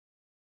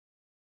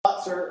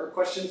thoughts or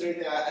questions or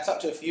anything? I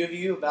talked to a few of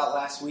you about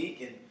last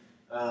week and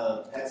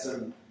had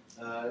some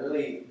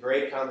really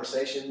great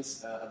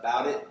conversations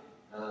about it.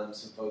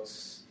 Some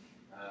folks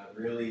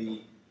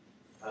really,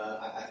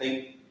 I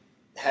think,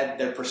 had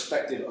their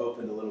perspective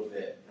opened a little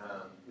bit,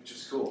 which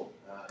was cool.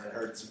 I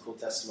heard some cool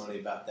testimony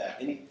about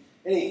that.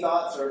 Any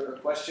thoughts or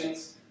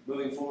questions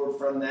moving forward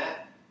from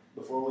that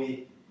before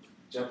we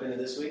jump into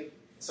this week?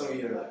 Some of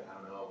you are like, I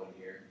don't know, I wasn't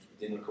here.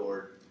 Didn't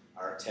record.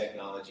 Our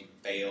technology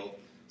failed.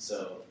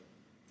 So,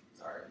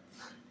 sorry.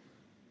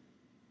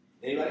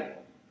 Anybody?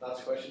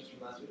 Thoughts or questions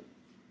from last week?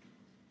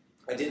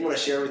 I did want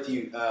to share with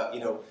you, for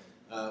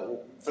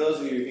those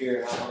of you who are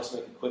here, I'll just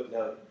make a quick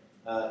note.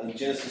 In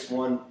Genesis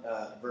 1,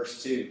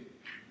 verse 2,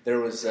 there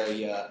was I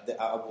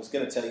was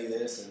going to tell you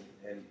this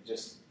and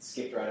just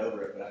skipped right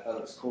over it, but I thought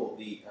it was cool.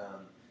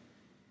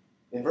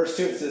 In verse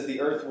 2 it says, the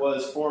earth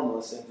was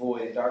formless and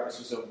void, and darkness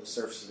was over the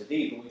surface of the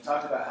deep. And we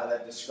talked about how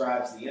that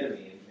describes the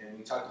enemy. And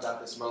we talked about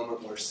this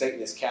moment where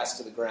Satan is cast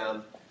to the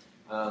ground,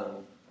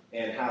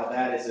 and how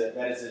that is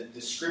a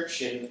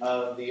description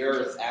of the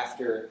earth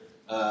after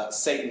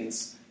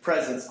Satan's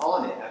presence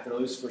on it, after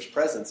Lucifer's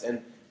presence.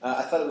 And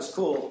I thought it was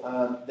cool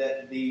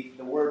that the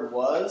word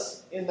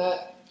was in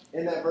that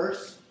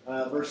verse,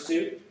 verse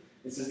 2.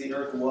 It says the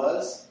earth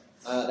was.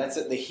 That's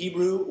it. The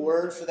Hebrew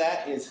word for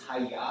that is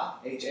hayah,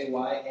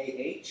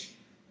 H-A-Y-A-H,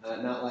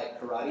 not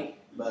like karate,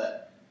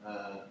 but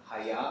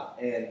hayah,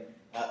 and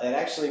it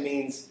actually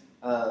means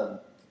to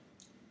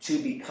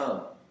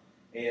become.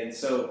 And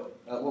so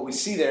what we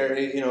see there,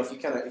 if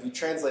you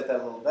translate that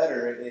a little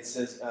better, it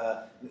says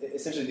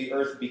essentially the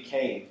earth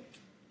became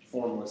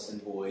formless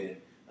and void.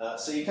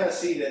 So you kind of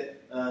see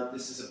that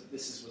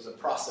this was a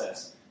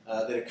process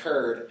that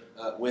occurred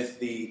with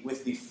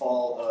the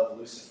fall of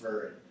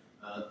Lucifer.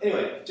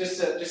 Anyway,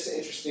 just an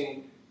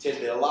interesting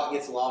tidbit. A lot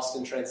gets lost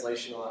in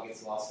translation. A lot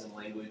gets lost in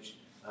language.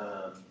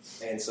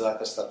 And so I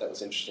just thought that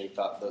was interesting.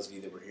 Thought those of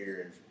you that were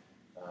here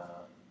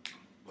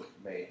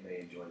may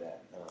enjoy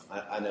that.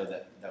 I know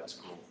that was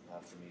cool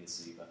for me to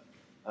see.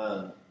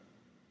 But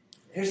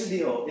here's the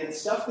deal: in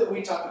stuff that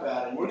we talk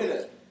about, and we're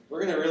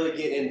gonna really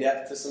get in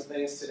depth to some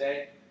things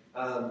today.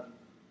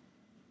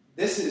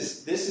 This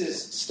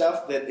is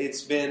stuff that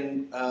it's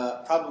been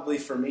probably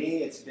for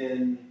me. It's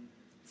been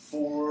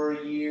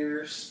 5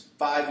 years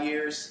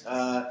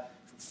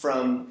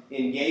from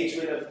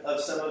engagement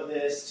of some of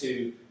this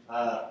to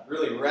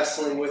really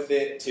wrestling with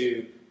it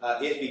to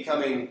it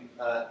becoming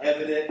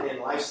evident in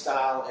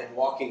lifestyle and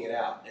walking it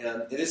out.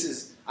 And this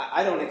is,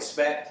 I don't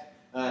expect,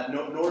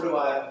 nor do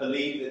I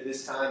believe that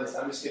this time is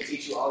I'm just going to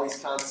teach you all these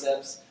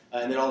concepts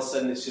and then all of a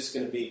sudden it's just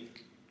going to be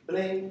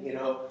bling,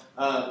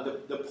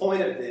 The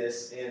point of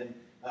this, and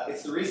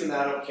it's the reason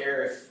that I don't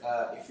care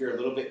if you're a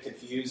little bit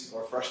confused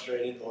or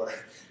frustrated, or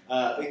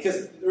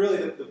because really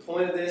the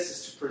point of this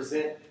is to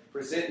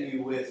present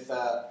you with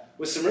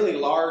some really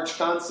large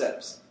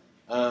concepts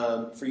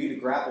for you to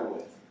grapple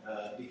with.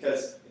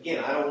 Because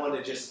again, I don't want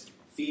to just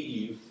feed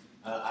you.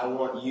 I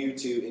want you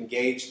to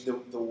engage the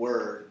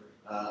Word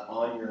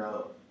on your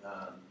own.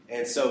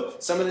 And so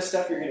some of this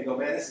stuff you're going to go,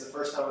 man, this is the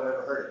first time I've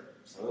ever heard it.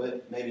 Some of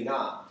it maybe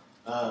not.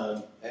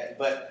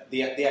 But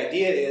the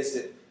idea is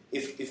that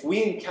if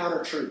we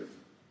encounter truth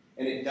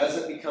and it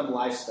doesn't become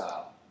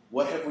lifestyle,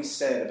 what have we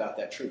said about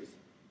that truth?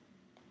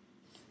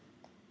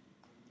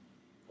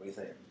 What do you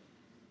think?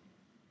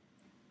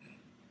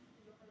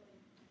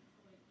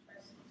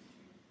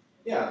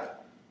 Yeah.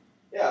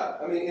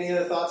 I mean, any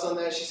other thoughts on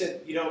that? She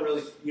said you don't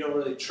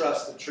really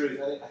trust the truth.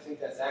 I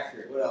think that's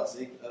accurate. What else?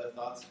 Any other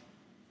thoughts?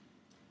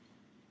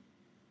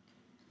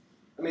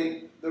 I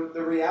mean,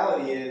 the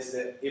reality is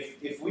that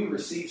if we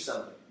receive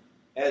something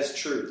as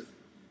truth,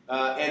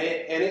 and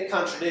it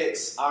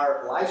contradicts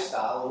our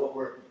lifestyle and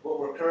what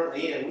we're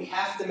currently in, we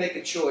have to make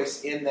a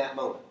choice in that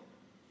moment.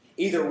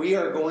 Either we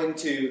are going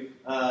to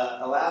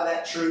allow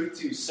that truth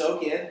to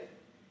soak in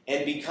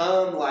and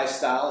become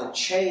lifestyle and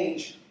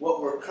change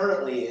what we're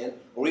currently in,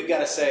 or we've got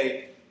to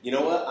say, you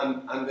know what,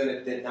 I'm going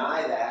to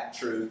deny that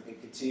truth and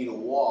continue to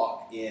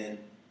walk in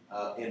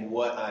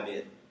what I'm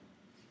in.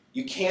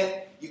 You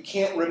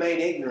can't remain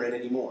ignorant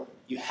anymore.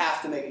 You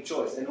have to make a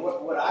choice. And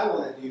what I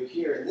want to do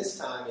here in this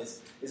time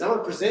is I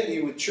want to present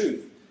you with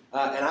truth.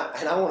 And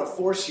I want to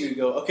force you to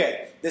go,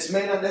 okay, this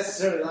may not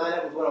necessarily line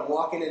up with what I'm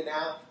walking in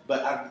now,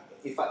 but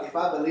if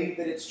I believe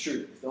that it's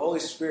truth, if the Holy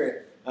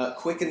Spirit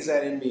quickens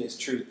that in me as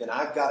truth, then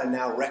I've got to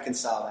now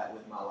reconcile that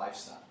with my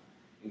lifestyle.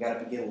 You've got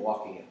to begin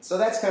walking it. So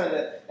that's kind of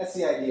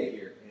the idea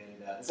here.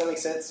 And does that make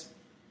sense?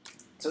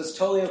 So it's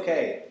totally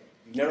okay.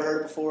 If you've never heard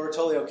it before,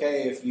 totally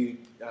okay if you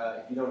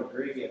don't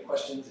agree, if you have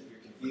questions, if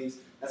you're confused,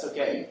 that's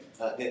okay.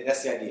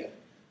 That's the idea.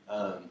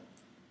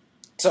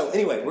 So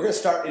anyway, we're going to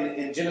start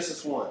in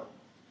Genesis 1.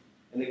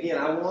 And again,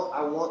 I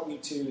want you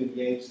to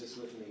engage this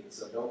with me,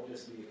 so don't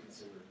just be a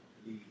consumer,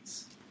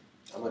 please.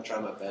 I'm going to try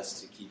my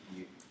best to keep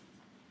you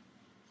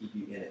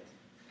in it.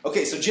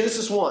 Okay, so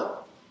Genesis 1.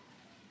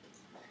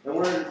 And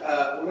we're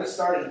going to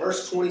start in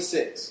verse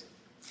 26.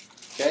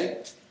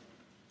 Okay?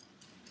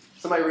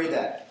 Somebody read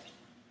that.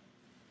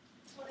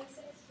 26?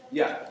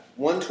 Yeah,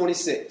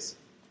 1:26.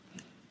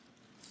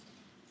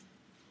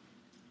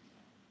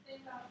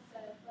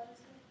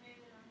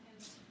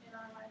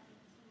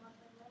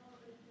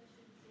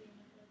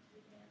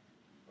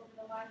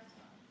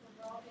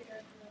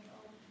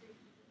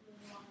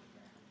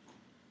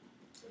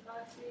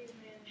 God created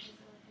man in his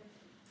own image.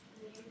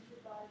 In the image of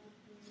God he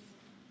created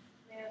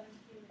man and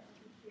female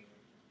he created.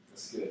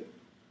 That's good.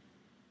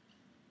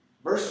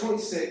 Verse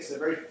 26, the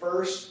very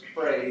first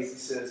phrase, he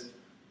says,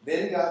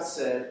 then God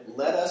said,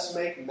 let us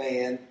make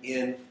man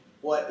in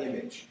what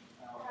image?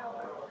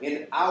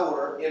 In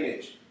our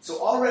image.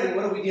 So already,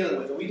 what are we dealing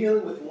with? Are we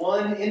dealing with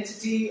one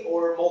entity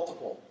or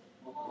multiple?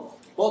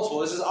 Multiple.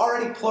 This is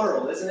already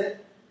plural, isn't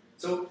it?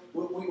 So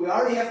we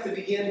already have to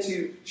begin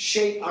to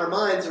shape our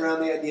minds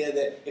around the idea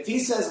that if he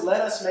says,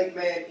 let us make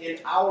man in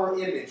our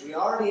image, we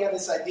already have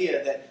this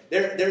idea that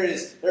there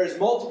is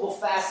multiple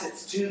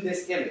facets to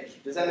this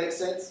image. Does that make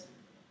sense?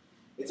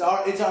 It's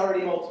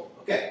already multiple.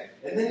 Okay.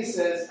 And then he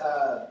says,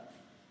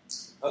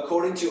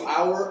 according to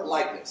our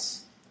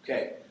likeness.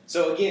 Okay.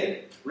 So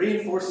again,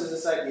 reinforces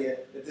this idea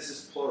that this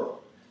is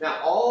plural.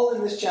 Now, all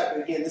in this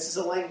chapter, again, this is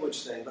a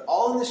language thing, but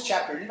all in this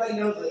chapter, anybody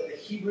know the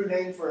Hebrew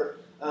name for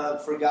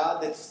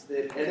God? And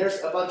there's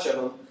a bunch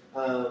of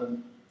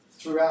them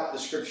throughout the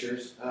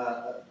scriptures.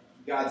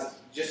 God's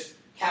just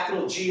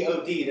capital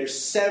G-O-D. There's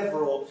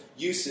several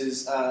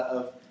uses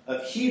of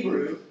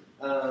Hebrew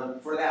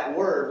for that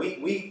word.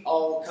 We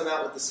all come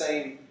out with the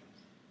same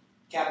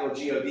capital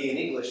G-O-D in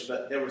English,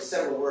 but there were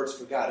several words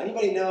for God.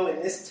 Anybody know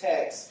in this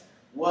text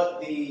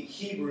what the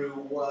Hebrew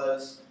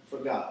was for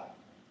God?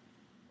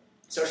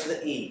 It starts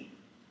with an E.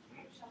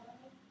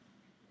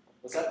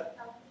 What's that?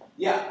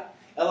 Yeah,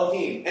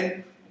 Elohim.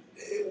 And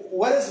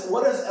what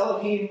does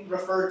Elohim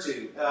refer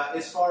to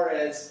as far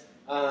as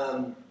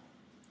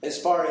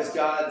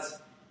God's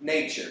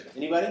nature?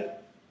 Anybody?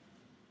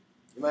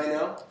 You might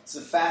know? It's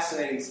a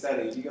fascinating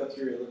study. If you go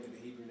through and look at the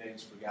Hebrew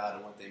names for God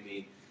and what they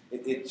mean,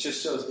 it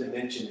just shows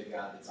dimension to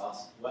God. It's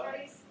awesome. What? How do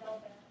you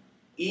spell that?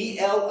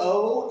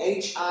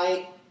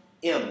 E-L-O-H-I-M.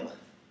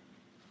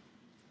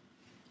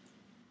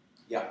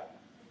 Yeah.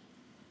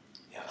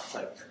 Yeah,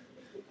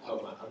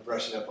 I'm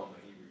brushing up on my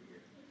Hebrew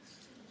here.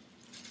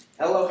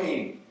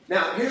 Elohim.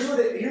 Now, here's what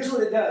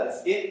it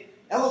does.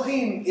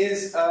 Elohim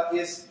is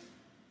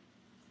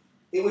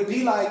it would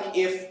be like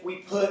if we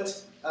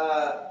put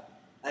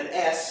an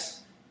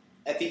S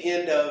at the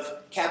end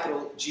of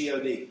capital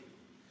G-O-D.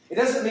 It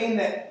doesn't mean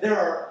that there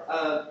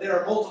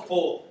are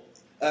multiple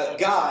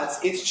gods.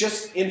 It's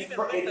just it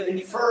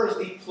infers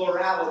the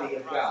plurality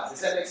of gods.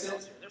 Does that make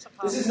sense?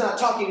 This is not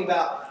talking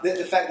about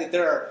the fact that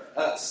there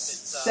are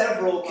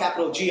several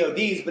capital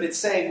G-O-Ds, but it's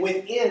saying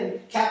within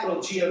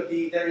capital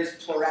G-O-D there is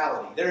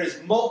plurality. There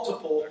is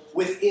multiple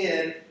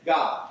within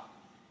God.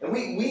 And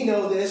we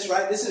know this,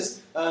 right? This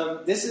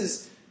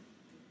is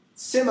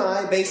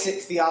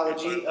semi-basic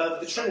theology of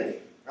the Trinity,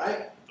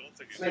 right?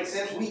 Does that make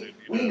sense?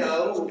 We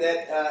know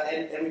that,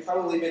 and we've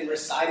probably been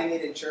reciting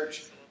it in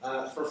church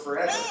for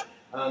forever.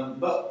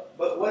 But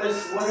what are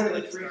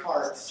the three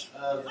parts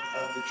of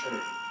the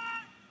Trinity?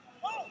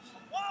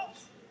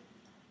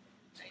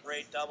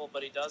 Great double,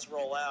 but he does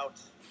roll out.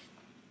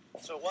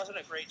 So it wasn't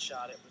a great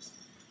shot. It was.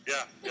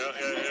 Yeah.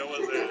 It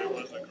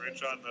was a great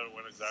shot that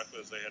went exactly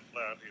as they had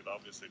planned. He'd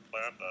obviously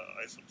planned to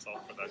ice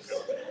himself for that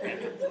kind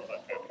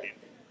of heat.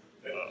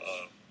 But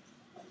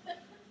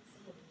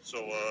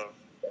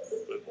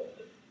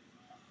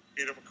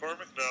Peter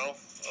McCormick now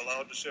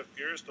allowed to shift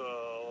gears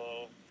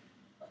to.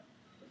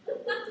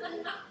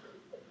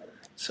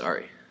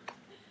 Sorry.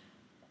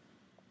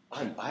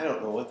 I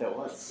don't know what that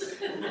was.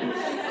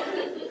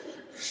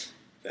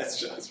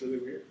 That's really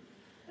weird.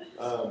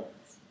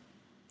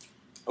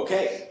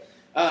 Okay.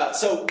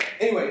 So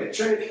anyway, the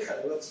Trinity.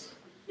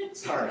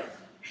 Sorry.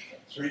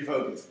 Let's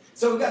refocus.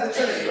 So we've got the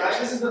Trinity, right?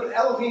 This is the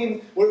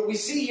Elohim. Where we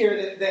see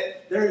here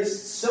that there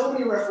is so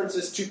many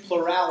references to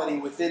plurality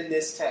within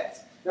this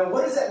text. Now,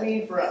 what does that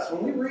mean for us?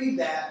 When we read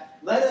that,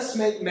 let us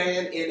make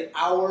man in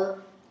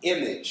our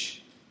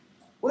image.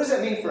 What does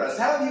that mean for us?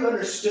 How have you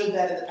understood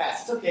that in the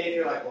past? It's okay if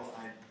you're like, well,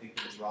 I think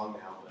it's wrong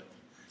now,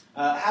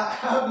 but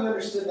how have you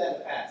understood that in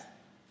the past?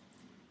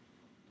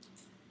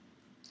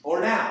 Or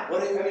now? I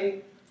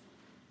mean?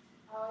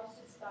 I always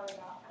just thought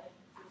about how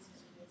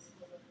Jesus was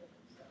delivered,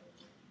 so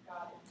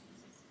God and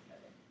Jesus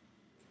together.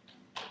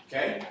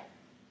 Okay.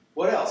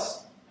 What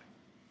else?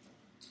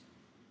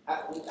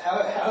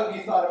 How have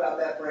you thought about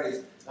that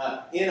phrase?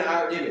 In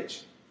our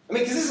image. I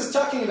mean, because this is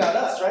talking about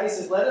us, right? He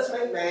says, let us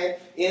make man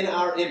in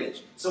our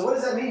image. So what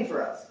does that mean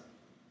for us?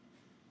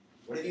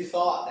 What have you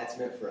thought that's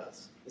meant for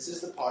us? This is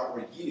the part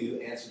where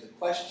you answer the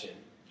question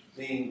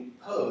being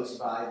posed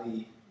by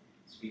the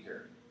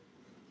speaker.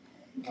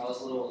 When I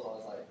was little, it was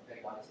always like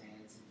pick out his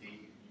hands and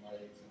feet and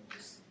legs and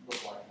just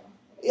look like him.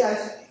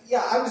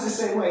 Yeah, I was the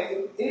same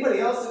way. Anybody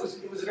else?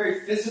 It was a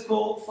very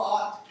physical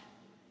thought.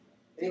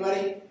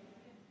 Anybody?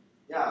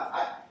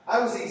 Yeah, I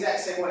was the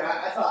exact same way.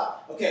 I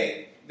thought,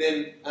 okay,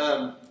 then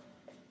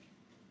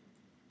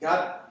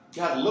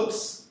God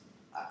looks,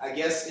 I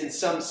guess, in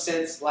some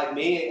sense like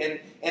me,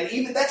 and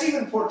even that's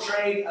even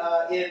portrayed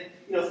in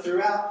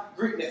throughout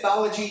Greek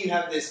mythology. You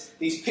have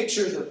these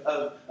pictures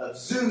of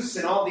Zeus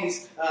and all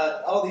these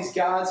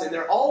gods, and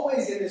they're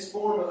always in this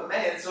form of a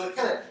man. So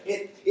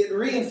it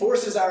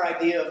reinforces our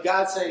idea of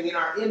God saying in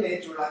our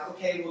image. We're like,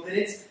 okay, well then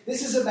this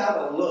is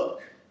about a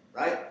look,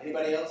 right?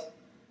 Anybody else?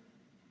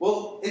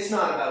 Well, it's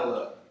not about a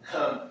look.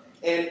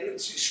 And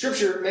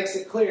Scripture makes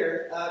it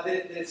clear that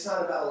it's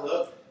not about a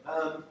look,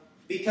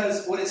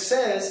 because what it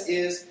says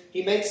is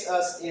He makes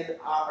He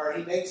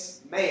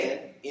makes man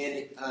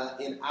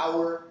in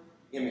our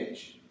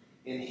image,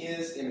 in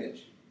His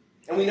image.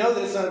 And we know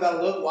that it's not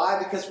about a look. Why?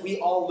 Because we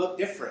all look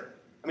different.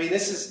 I mean,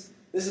 this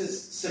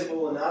is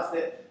simple enough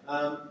that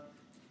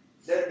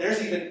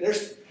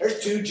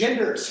there's two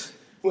genders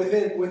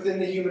within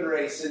the human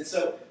race, and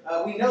so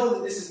we know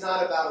that this is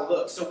not about a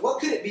look. So what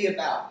could it be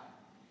about?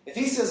 If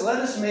He says, let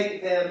us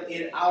make them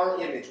in our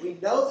image, we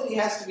know that He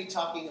has to be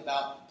talking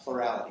about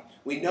plurality.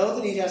 We know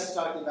that He has to be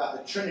talking about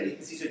the Trinity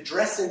because He's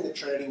addressing the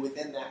Trinity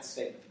within that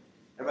statement.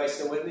 Everybody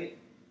still with me?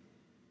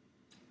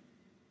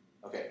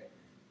 Okay.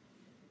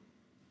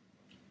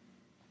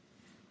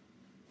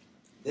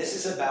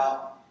 This is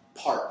about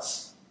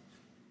parts.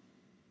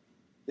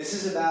 This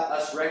is about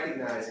us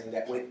recognizing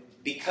that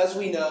because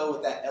we know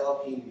what that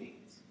Elohim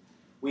means,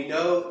 we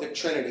know the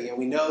Trinity, and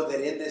we know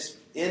that in this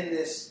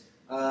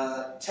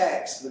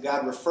text, the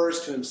God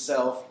refers to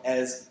Himself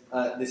as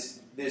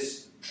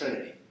this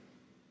Trinity.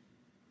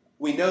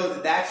 We know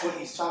that that's what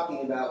He's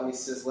talking about when He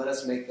says, let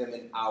us make them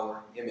in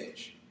our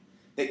image.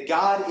 That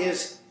God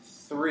is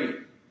three.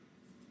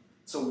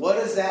 So what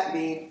does that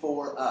mean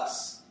for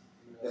us?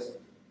 That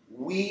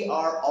we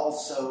are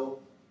also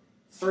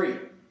three.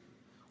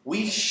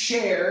 We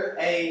share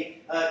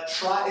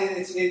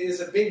it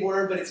is a big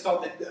word, but it's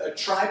called a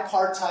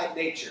tripartite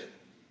nature.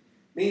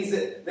 Means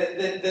that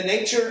the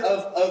nature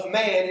of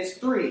man is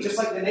three, just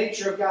like the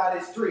nature of God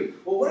is three.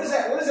 Well, what does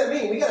that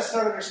mean? We got to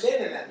start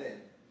understanding that then.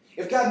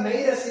 If God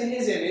made us in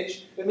His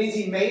image, that means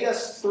He made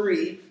us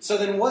three. So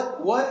then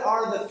what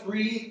are the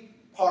three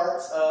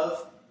parts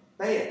of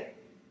man?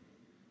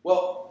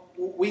 Well,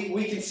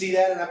 we can see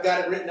that, and I've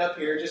got it written up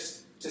here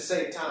just to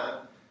save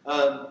time.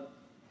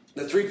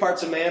 The three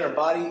parts of man are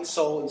body,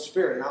 soul, and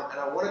spirit. And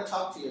I want to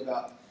talk to you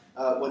about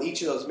what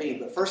each of those mean.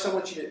 But first I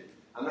want you to,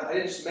 I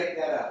didn't just make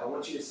that up. I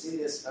want you to see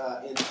this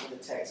in the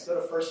text.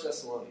 Go to 1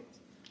 Thessalonians.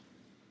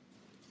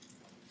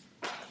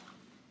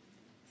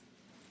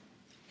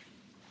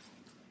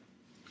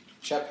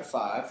 Chapter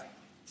 5.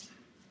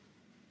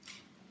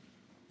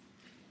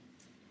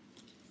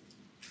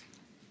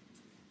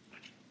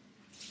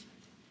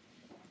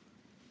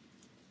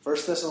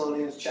 First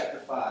Thessalonians chapter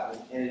 5,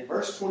 and in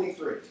verse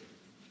 23.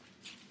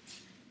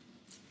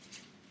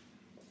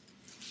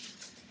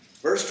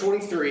 Verse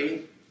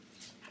 23,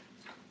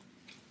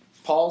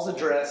 Paul's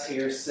address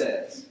here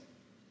says,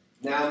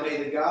 now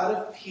may the God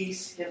of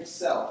peace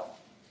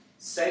Himself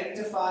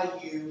sanctify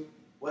you,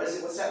 what is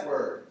it? What's that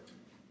word?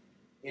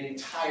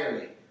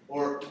 Entirely.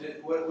 Or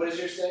what does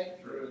yours say?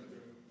 Through and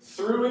through.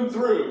 Through and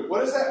through.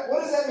 What does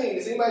that mean?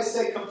 Does anybody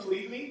say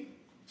completely?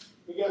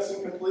 We got some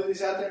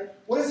completelys out there.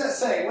 What does that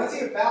say? What's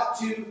He about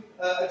to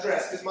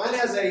address? Because mine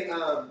has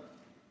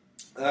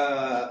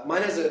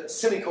a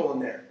semicolon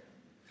there.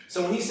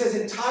 So when he says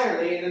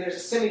entirely, and then there's a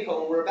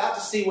semicolon, we're about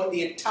to see what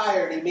the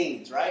entirety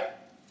means, right?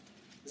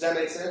 Does that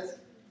make sense?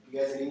 You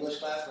guys in English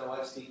class? My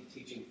wife's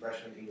teaching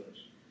freshman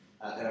English.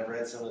 And I've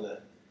read some of the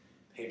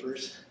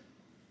papers.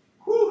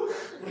 Whew!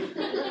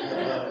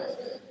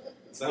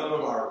 Some of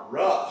them are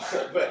rough.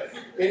 But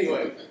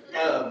anyway.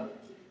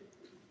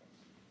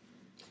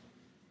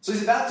 So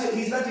he's about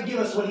to give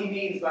us what he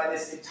means by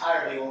this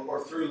entirely or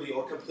throughly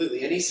or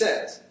completely. And he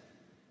says,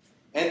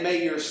 and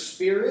may your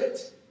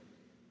spirit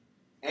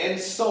and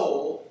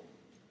soul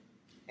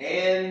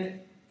and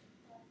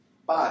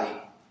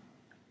body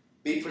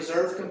be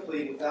preserved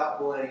complete without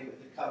blame at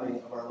the coming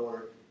of our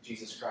Lord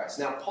Jesus Christ.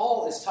 Now,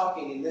 Paul is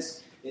talking in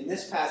this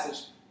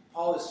passage.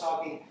 Paul is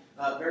talking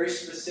very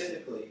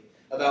specifically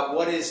about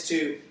what is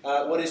to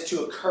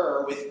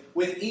occur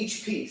with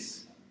each piece,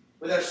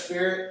 with our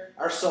spirit,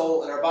 our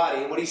soul, and our body.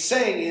 And what he's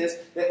saying is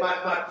that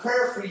my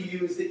prayer for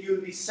you is that you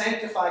would be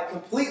sanctified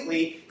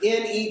completely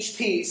in each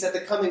piece at the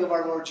coming of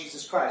our Lord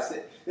Jesus Christ.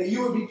 That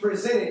you would be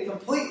presented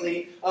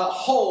completely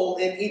whole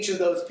in each of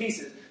those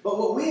pieces. But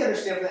what we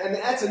understand,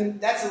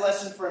 and that's a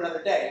lesson for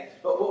another day,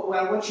 but what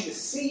I want you to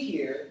see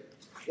here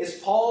is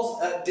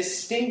Paul's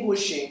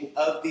distinguishing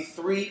of the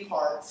three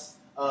parts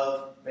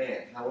of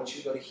man. And I want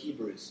you to go to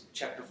Hebrews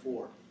chapter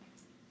 4.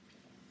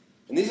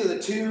 And these are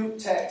the two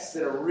texts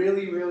that are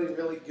really, really,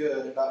 really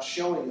good about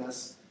showing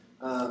us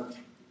all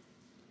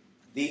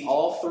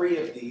three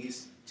of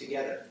these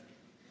together.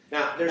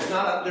 Now, there's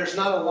not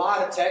a lot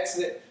of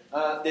text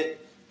that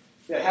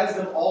has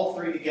them all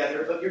three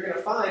together, but you're going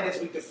to find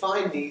as we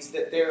define these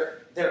that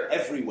they're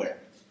everywhere.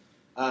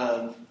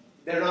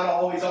 They're not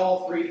always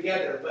all three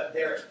together, but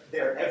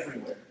they're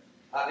everywhere.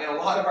 And a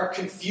lot of our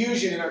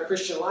confusion in our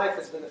Christian life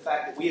has been the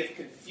fact that we have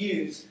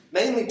confused,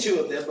 mainly two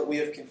of them, but we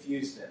have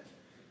confused them.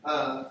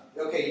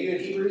 Okay, you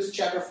in Hebrews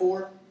chapter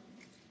 4?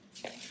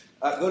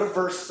 Go to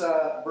verse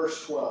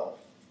 12.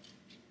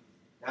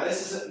 Now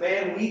this is,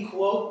 we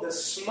quote the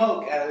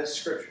smoke out of this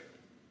scripture.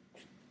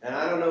 And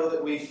I don't know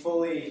that we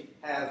fully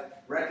have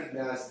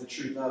recognized the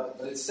truth of it,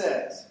 but it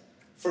says,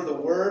 for the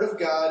word of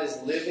God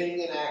is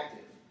living and active,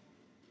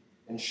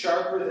 and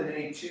sharper than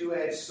any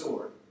two-edged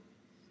sword,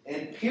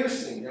 and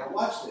piercing. Now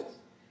watch this.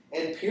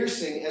 And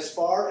piercing as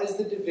far as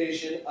the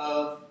division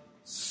of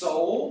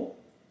soul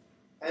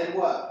and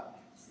what?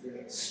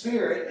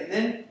 Spirit. And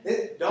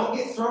then, don't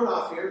get thrown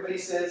off here, but he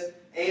says,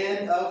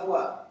 and of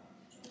what?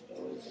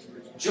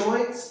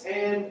 Joints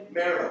and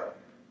marrow.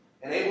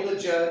 And able to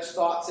judge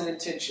thoughts and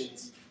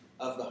intentions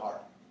of the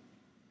heart.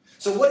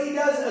 So what he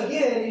does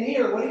again in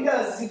here, what he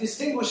does is he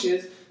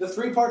distinguishes the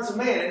three parts of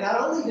man. And not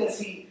only does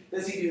he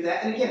do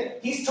that, and again,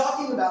 he's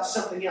talking about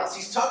something else.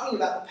 He's talking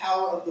about the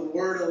power of the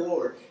word of the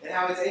Lord and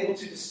how it's able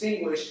to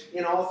distinguish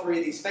in all three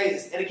of these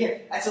phases. And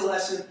again, that's a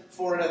lesson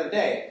for another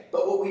day.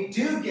 But what we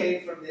do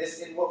gain from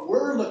this and what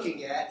we're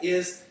looking at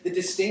is the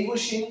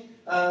distinguishing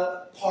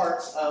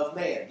parts of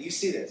man. Do you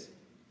see this?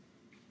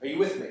 Are you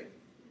with me?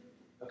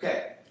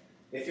 Okay.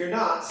 If you're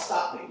not,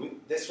 stop me.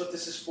 That's what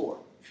this is for.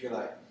 If you're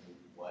like,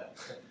 what?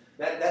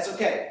 That's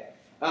okay.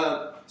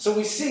 So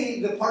we see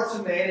the parts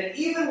of man, and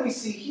even we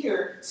see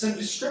here some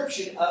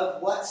description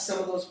of what some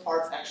of those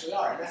parts actually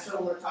are. And that's what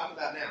I want to talk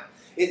about now.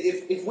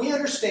 If we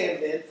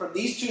understand then from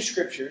these two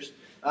scriptures,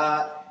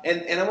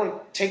 and I want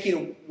to take you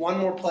to one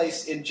more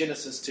place in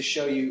Genesis to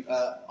show you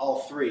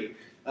all three.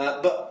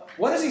 But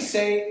what does he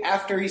say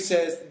after he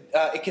says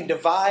it can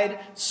divide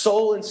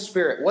soul and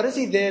spirit? What does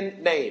he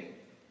then name?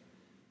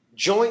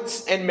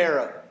 Joints and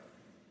marrow.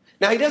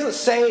 Now, he doesn't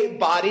say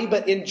body,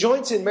 but in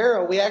joints and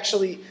marrow, we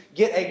actually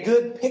get a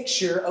good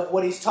picture of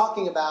what he's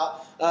talking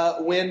about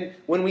when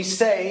we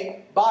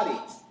say body.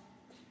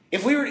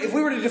 If we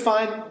were to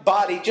define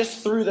body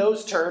just through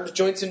those terms,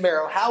 joints and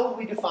marrow, how would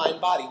we define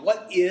body?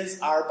 What is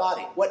our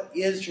body? What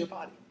is your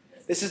body?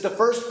 This is the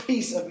first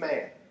piece of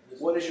man.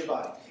 What is your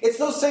body? It's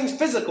those things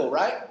physical,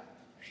 right?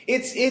 He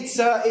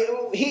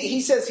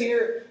says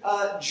here,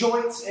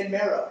 joints and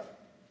marrow.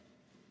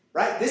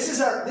 Right? This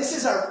is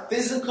our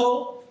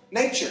physical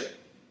nature.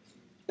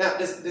 Now,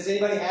 does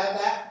anybody have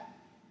that?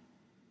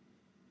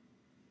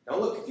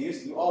 Don't look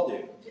confused. You all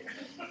do.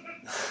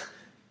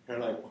 They're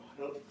like,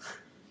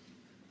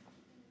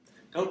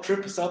 don't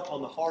trip us up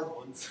on the hard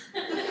ones.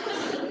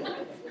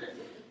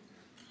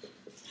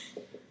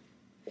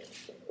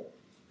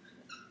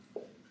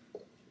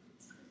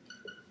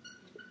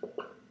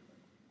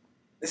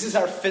 This is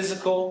our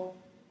physical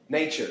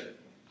nature.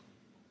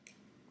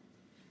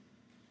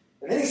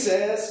 And then he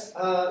says,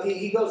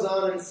 he goes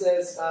on and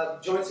says,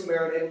 joints and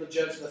marrow are able to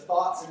judge the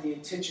thoughts and the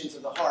intentions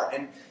of the heart.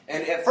 And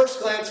at first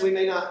glance, we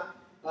may not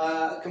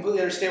completely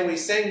understand what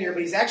he's saying here,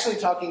 but he's actually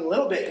talking a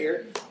little bit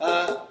here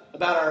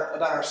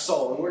about our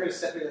soul. And we're going to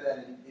step into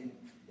that in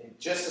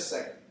just a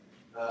second.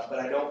 But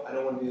I don't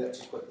want to do that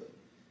too quickly.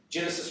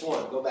 Genesis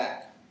 1, go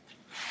back.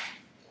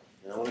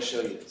 And I want to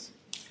show you this.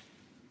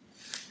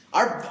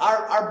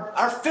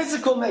 Our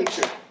physical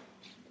nature,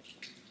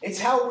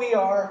 it's how we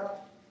are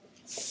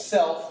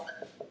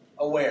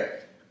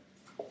self-aware.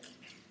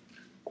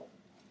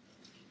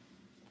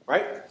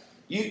 Right?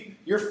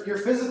 Your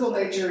physical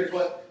nature is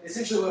what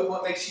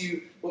makes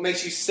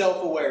you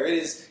self-aware.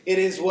 It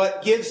is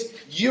what gives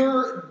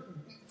your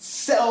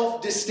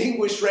self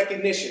distinguished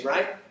recognition,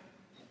 right?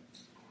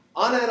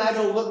 Anna and I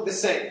don't look the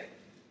same.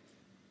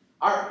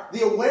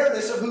 The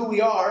awareness of who we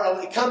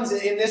are, it comes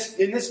in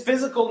this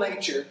physical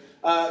nature,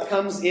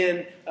 comes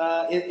in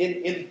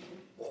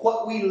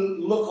what we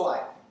look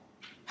like,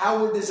 how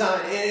we're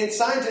designed. And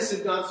scientists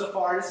have gone so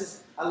far.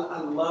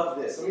 I love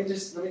this. Let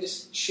me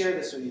just share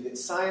this with you. That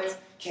science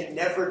can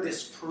never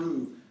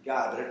disprove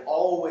God, but it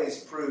always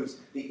proves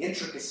the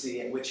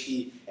intricacy at which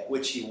He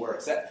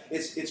works.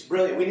 It's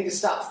brilliant. We need to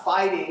stop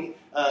fighting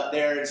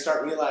there and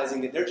start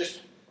realizing that they're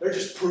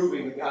just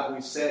proving the God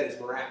we've said is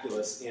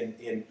miraculous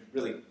in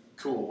really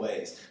cool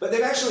ways. But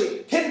they've actually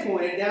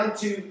pinpointed down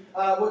to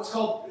what's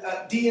called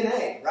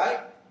DNA, right?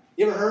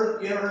 You ever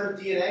heard of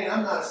DNA? And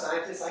I'm not a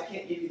scientist. I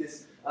can't give you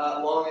this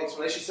long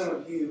explanation. Some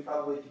of you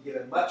probably could give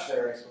a much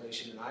better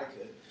explanation than I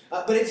could.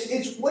 But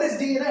it's what is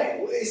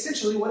DNA?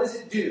 Essentially, what does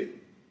it do?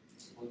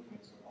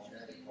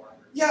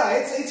 Yeah,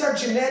 it's our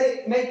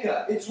genetic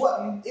makeup. It's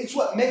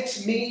what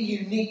makes me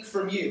unique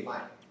from you,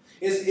 Mike.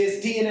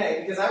 Is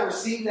DNA, because I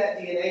received that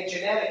DNA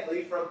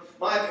genetically from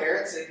my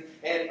parents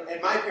and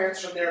my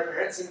parents from their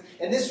parents,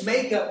 and this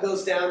makeup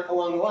goes down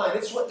along the line.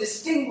 It's what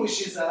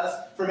distinguishes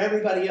us from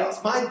everybody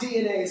else. My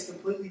DNA is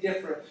completely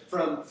different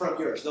from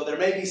yours, though there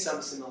may be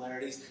some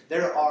similarities.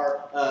 There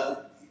are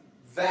a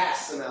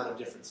vast amount of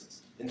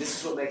differences, and this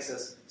is what makes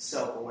us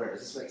self-aware.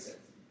 Does this make sense?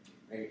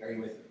 Are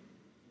you with me?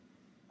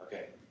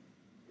 Okay.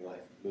 You're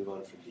like, move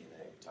on from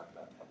DNA. We talked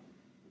about that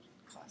in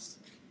class.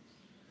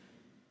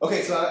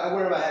 Okay, so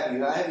where do I have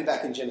you? I have you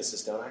back in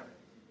Genesis, don't I?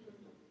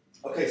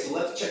 Okay, so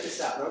let's check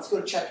this out. Now let's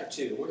go to chapter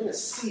 2. We're going to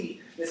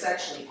see this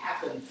actually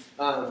happen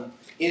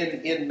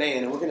in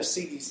man, and we're going to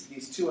see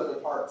these two other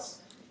parts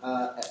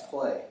at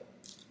play.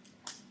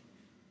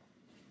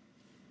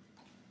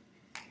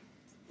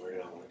 Where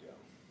did I want to go?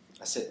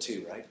 I said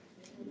 2, right?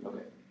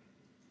 Okay.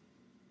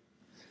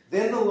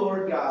 Then the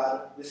Lord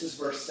God, this is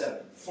verse 7,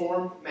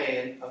 formed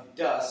man of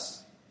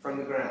dust from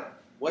the ground.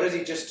 What does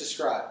he just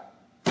describe?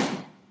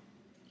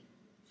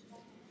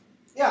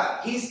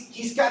 Yeah,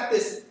 he's got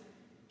this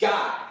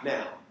guy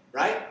now,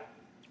 right?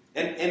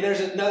 And there's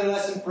another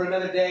lesson for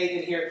another day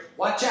in here.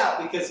 Watch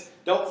out, because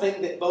don't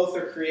think that both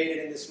are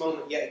created in this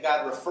moment, yet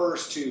God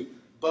refers to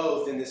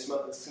both in this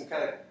moment. Some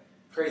kind of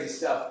crazy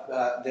stuff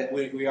that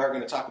we are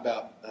going to talk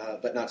about,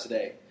 but not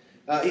today.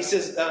 He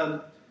says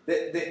that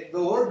the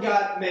Lord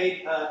God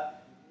made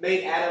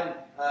Adam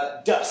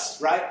dust,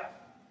 right,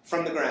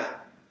 from the ground.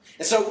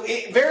 And so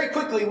very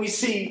quickly we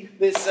see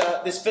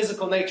this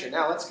physical nature.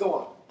 Now let's go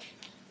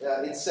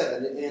on. In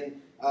 7,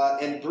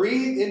 and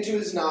breathed into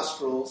his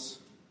nostrils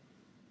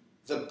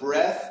the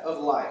breath of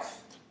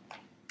life,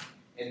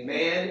 and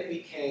man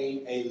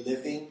became a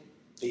living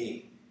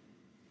being.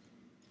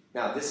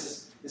 Now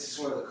this is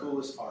one of the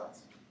coolest parts.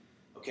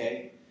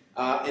 Okay,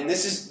 and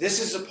this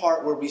is a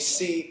part where we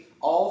see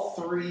all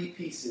three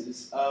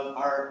pieces of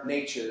our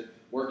nature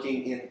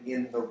working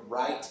in the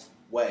right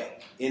way,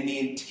 in the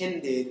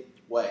intended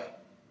way.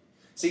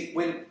 See,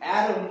 when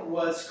Adam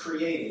was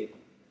created,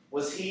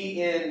 was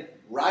he in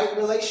right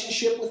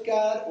relationship with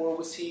God, or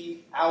was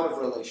he out of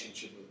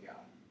relationship with God?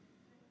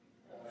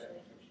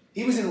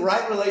 He was in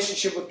right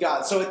relationship with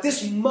God. So at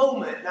this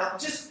moment, now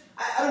just,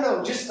 I don't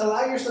know, just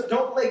allow yourself,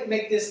 don't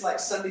make this like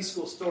Sunday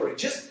school story.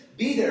 Just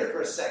be there for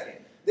a second.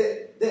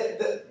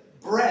 The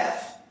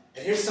breath,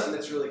 and here's something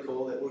that's really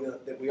cool that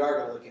we are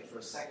going to look at for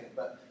a second,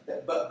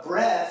 but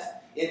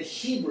breath in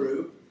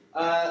Hebrew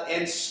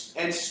and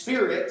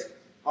spirit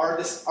are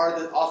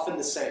often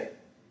the same.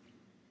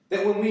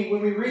 That when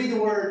we read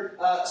the word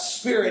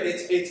spirit,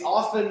 it's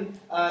often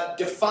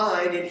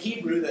defined in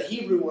Hebrew, the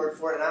Hebrew word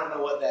for it, and I don't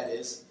know what that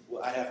is.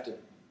 Well, I'd have to,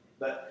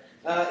 but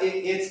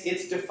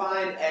it's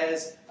defined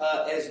as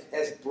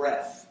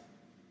breath.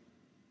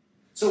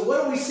 So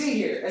what do we see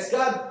here? As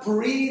God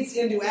breathes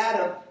into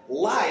Adam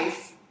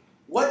life,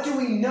 what do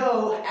we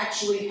know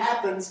actually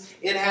happens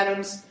in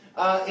Adam's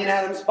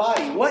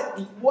body?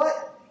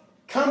 What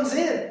comes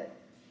in?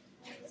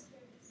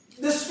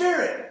 The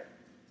Spirit.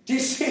 Do you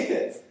see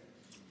this?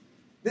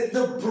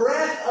 The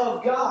breath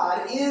of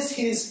God is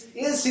His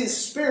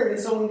Spirit. And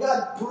so when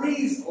God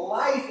breathes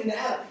life into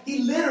Adam, He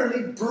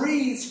literally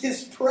breathes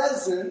His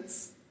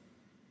presence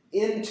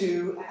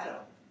into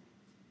Adam.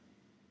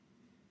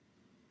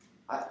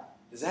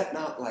 Does that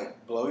not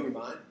blow your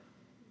mind?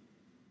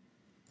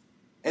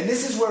 And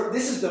this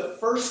is the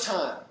first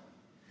time.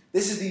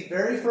 This is the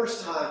very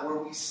first time where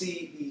we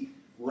see the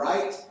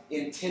right,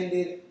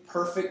 intended,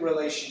 perfect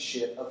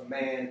relationship of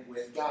man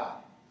with God,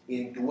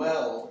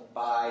 indwelled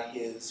by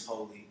His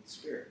Holy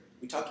Spirit.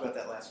 We talked about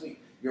that last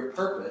week. Your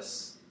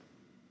purpose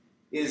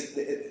is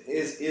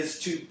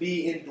to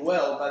be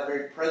indwelled by the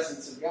very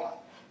presence of God.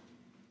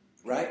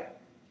 Right?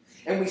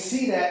 And we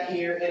see that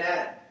here in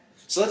Adam.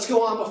 So let's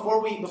go on before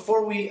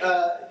we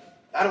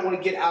I don't want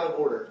to get out of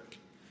order.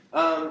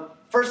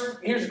 First,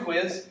 here's a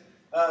quiz.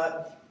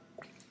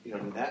 You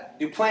don't need that.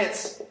 Do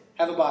plants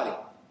have a body?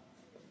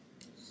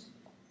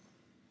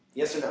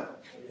 Yes or no?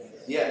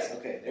 Yes.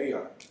 Okay, there you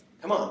are.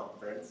 Come on,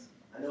 friends.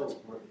 I know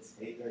it's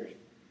 8:30.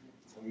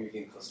 Some of you are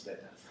getting close to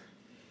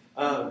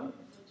bedtime.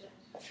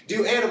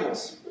 Do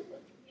animals?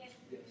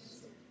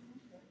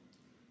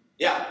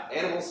 Yeah,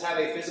 animals have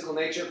a physical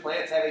nature.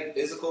 Plants have a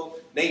physical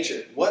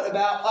nature. What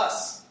about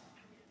us?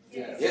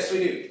 Yes, we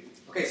do.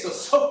 Okay, so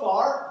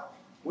far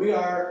we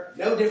are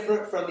no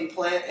different from the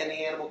plant and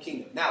the animal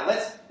kingdom. Now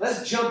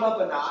let's jump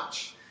up a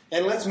notch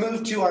and let's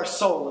move to our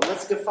soul and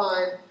let's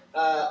define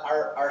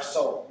our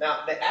soul.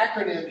 Now the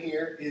acronym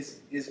here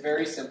is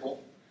very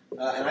simple,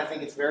 and I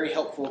think it's very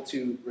helpful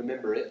to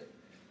remember it.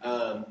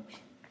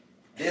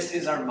 This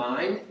is our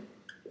mind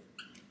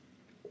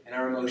and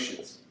our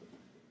emotions.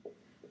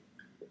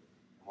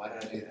 Why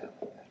did I do that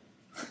like that?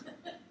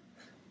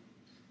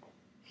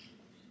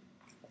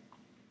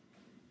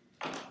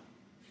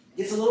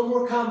 It's a little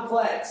more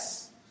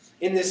complex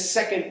in this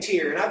second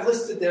tier, and I've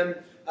listed them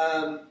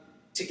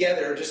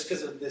together just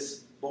because of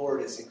this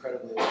board is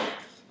incredibly long.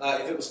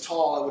 If it was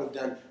tall, I would have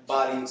done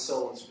body,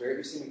 soul, and spirit.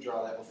 You've seen me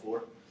draw that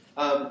before.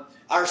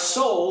 Our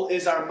soul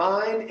is our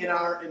mind and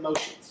our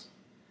emotions.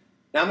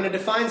 Now I'm going to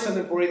define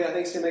something for you that I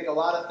think is going to make a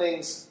lot of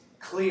things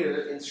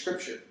clear in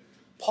Scripture.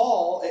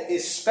 Paul,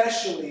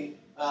 especially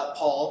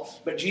Paul,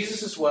 but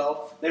Jesus as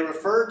well, they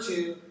refer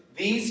to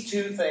these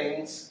two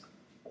things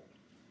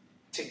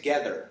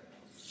together.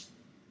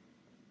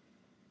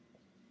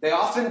 They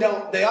often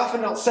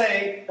don't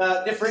say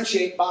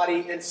differentiate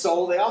body and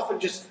soul. They often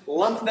just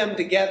lump them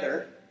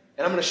together,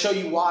 and I'm going to show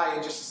you why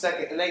in just a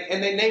second.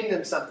 And they name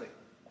them something.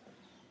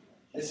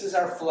 This is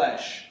our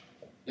flesh.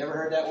 You ever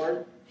heard that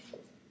word?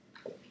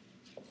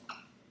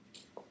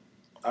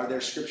 Are there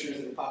scriptures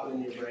that are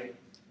popping in your brain?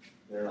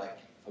 They're like,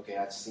 okay,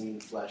 I've seen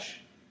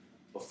flesh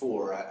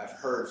before. I've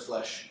heard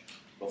flesh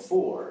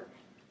before.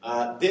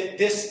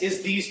 This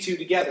is these two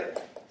together.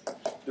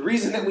 The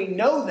reason that we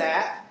know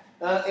that,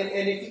 and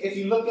if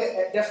you look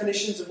at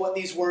definitions of what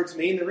these words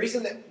mean, the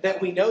reason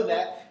that we know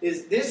that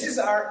is this is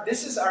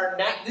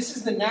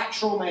the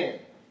natural man.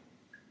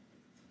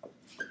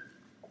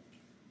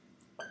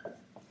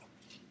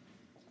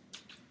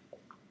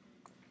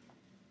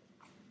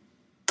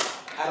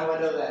 How do I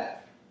know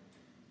that?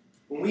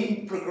 When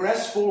we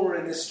progress forward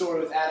in this story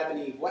with Adam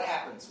and Eve, what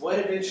happens? What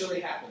eventually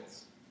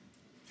happens?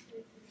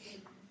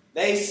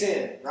 They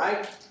sin,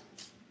 right?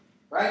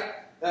 Right?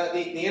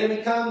 The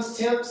enemy comes,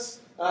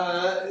 tempts,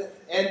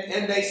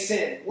 and they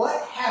sin.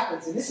 What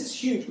happens? And this is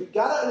huge. We've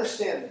got to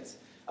understand this,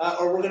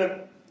 or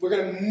we're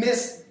gonna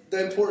miss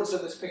the importance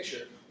of this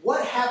picture.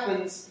 What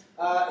happens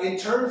in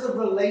terms of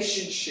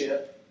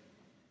relationship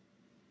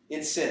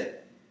in sin?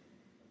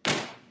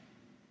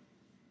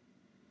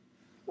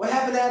 What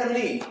happened to Adam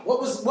and Eve?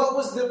 What was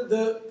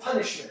the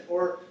punishment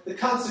or the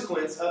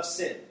consequence of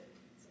sin?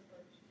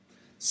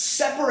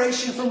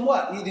 Separation from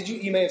what?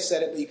 You may have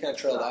said it, but you kind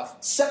of trailed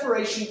off.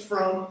 Separation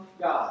from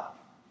God.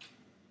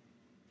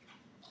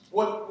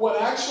 What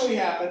actually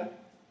happened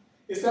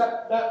is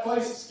that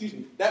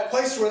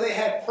place where they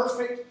had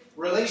perfect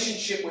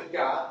relationship with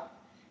God,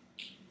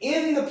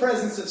 in the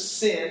presence of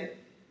sin,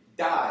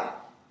 died.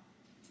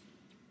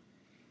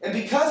 And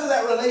because of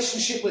that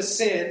relationship with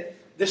sin,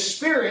 the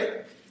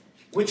Spirit,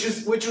 which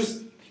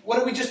was, what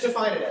did we just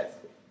define it as?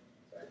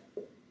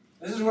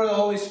 This is where the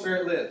Holy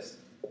Spirit lives.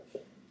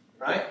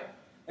 Right?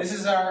 This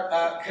is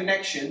our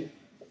connection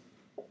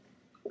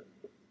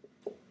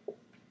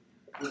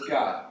with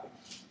God.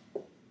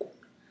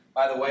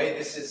 By the way,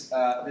 this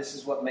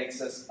is what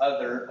makes us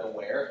other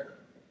aware.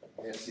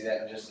 We're going to see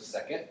that in just a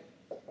second.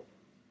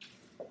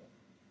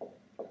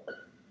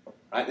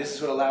 Right? This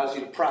is what allows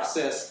you to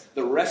process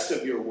the rest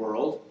of your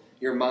world,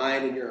 your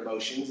mind and your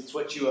emotions. It's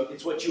what you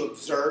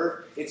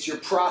observe. It's your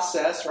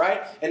process,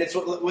 right? And it's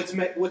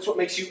what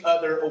makes you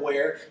other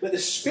aware. But the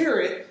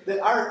Spirit,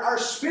 our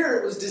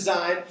spirit was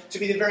designed to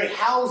be the very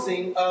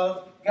housing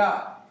of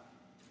God.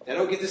 Now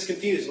don't get this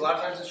confused. A lot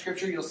of times in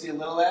Scripture you'll see a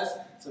little s.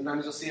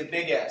 Sometimes you'll see a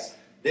big S.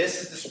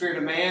 This is the Spirit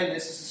of man.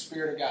 This is the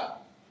Spirit of God.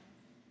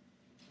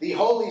 The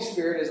Holy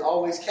Spirit is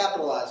always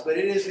capitalized, but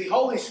it is the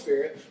Holy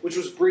Spirit which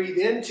was breathed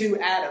into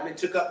Adam and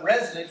took up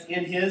residence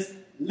in his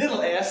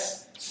little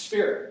s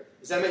spirit.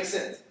 Does that make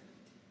sense?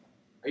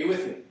 Are you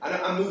with me?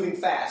 I'm moving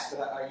fast,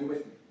 but are you with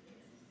me?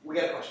 We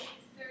got a question.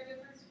 Is there a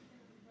difference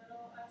between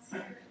little s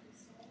spirit and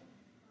soul?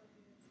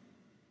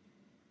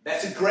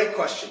 That's a great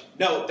question.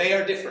 No, they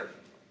are different.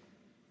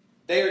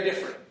 They are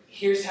different.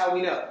 Here's how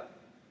we know.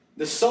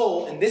 The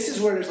soul, and this is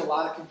where there's a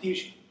lot of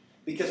confusion,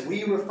 because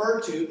we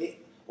refer to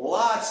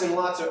lots and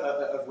lots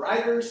of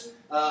writers,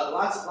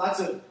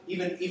 lots of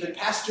even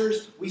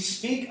pastors. We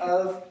speak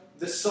of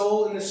the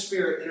soul and the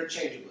spirit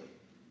interchangeably,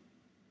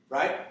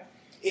 right?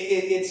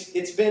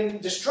 It's been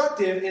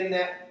destructive in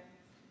that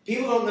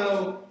people don't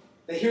know.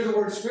 They hear the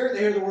word spirit, they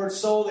hear the word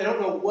soul. They don't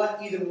know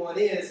what either one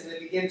is, and they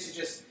begin to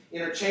just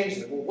interchange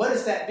them. Well, what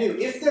does that do?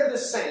 If they're the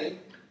same,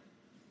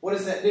 what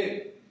does that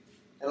do?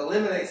 It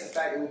eliminates the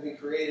fact that we've been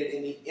created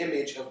in the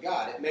image of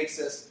God. It makes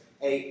us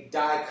a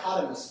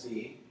dichotomous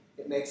being.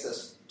 It makes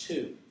us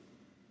two.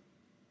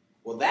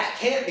 Well, that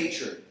can't be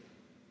true.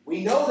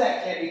 We know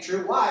that can't be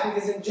true. Why?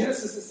 Because in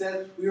Genesis it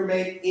says we were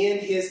made in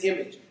His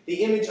image.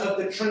 The image of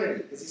the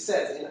Trinity, as He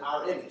says, in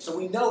our image. So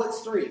we know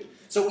it's three.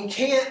 So we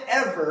can't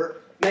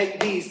ever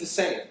make these the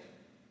same.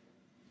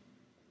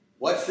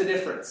 What's the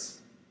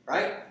difference?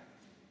 Right?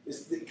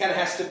 It kind of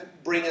has to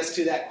bring us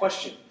to that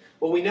question.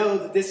 Well, we know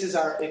that this is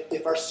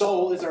if our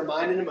soul is our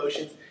mind and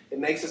emotions, it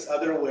makes us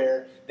other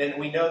aware, then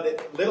we know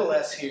that little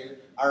s here,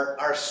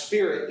 our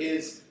spirit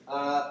is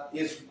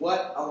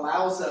what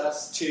allows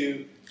us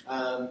to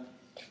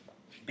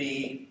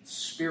be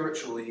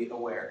spiritually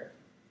aware.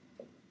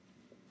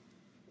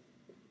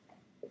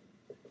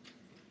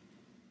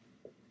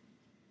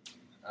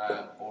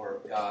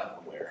 Or God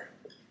aware.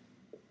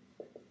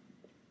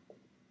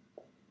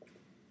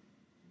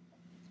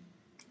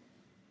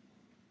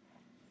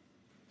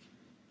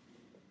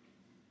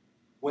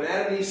 When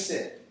Adam and Eve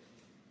sinned,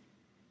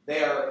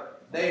 they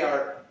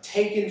are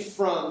taken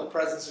from the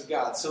presence of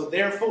God. So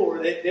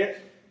therefore,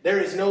 there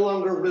is no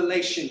longer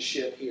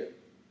relationship here.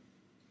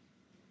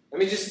 Let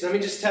me just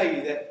tell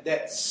you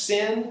that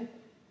sin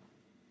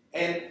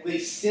and the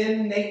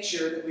sin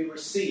nature that we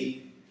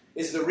receive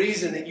is the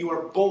reason that you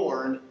are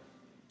born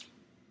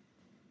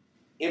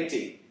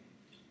empty.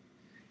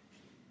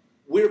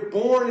 We're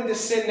born into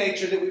sin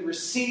nature that we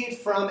received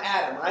from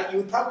Adam, right? You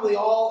would probably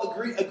all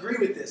agree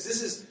with this.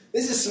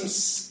 This is some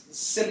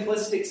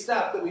simplistic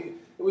stuff that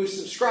we've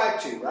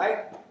subscribed to,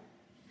 right?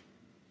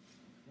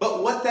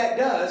 But what that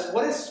does,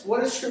 what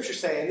does Scripture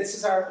say? And this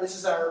is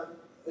our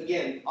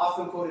again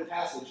often quoted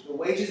passage. The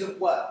wages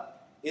of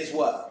what is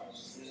what?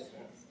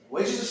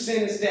 Wages of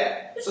sin is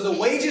death. So the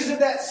wages of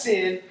that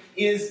sin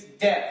is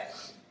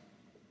death.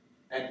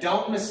 And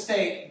don't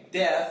mistake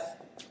death.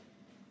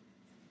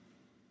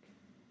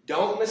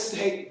 Don't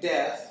mistake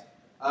death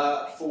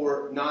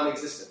for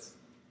non-existence.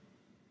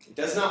 It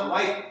does not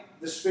wipe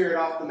the spirit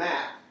off the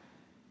map.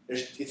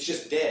 It's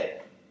just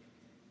dead.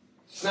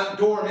 It's not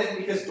dormant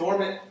because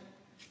dormant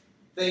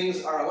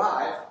things are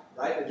alive,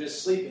 right? They're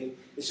just sleeping.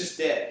 It's just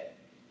dead.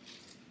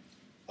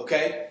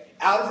 Okay?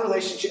 Out of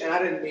relationship, and I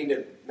didn't mean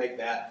to make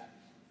that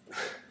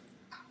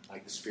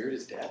like the spirit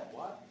is dead.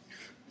 What?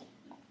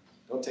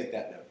 Don't take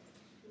that note.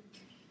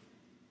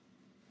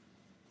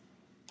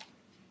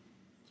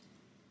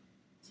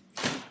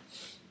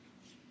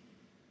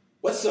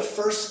 What's the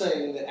first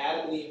thing that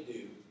Adam and Eve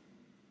do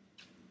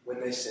when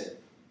they sin?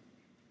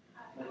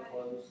 Make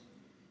clothes.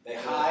 They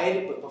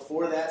hide, but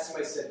before that,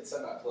 somebody said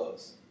something about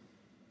clothes.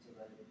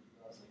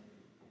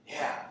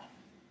 Yeah.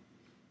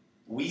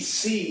 We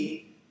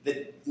see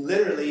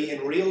literally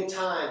in real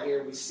time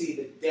here, we see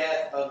the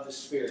death of the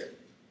Spirit.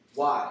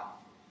 Why?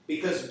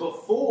 Because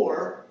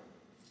before,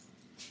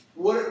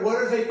 what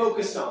are they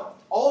focused on?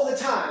 All the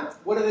time,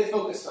 what are they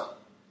focused on?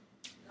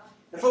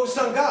 They're focused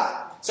on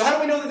God. So how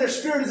do we know that their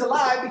spirit is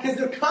alive? Because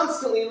they're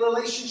constantly in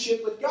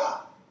relationship with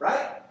God,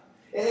 right?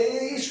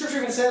 And Scripture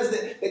even says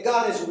that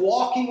God is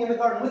walking in the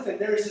garden with them.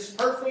 There is this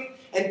perfect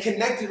and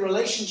connected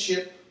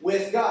relationship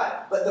with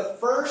God. But the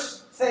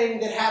first thing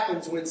that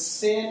happens when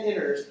sin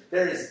enters,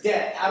 there is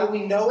death. How do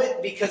we know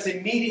it? Because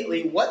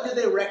immediately, what do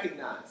they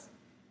recognize?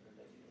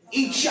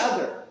 Each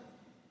other.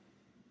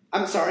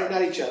 I'm sorry,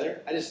 not each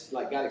other. I just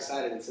got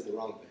excited and said the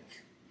wrong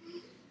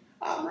thing.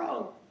 I'm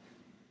wrong.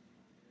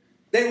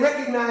 They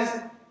recognize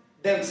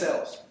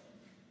themselves.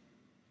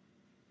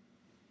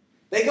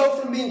 They go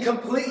from being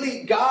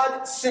completely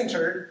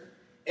God-centered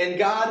and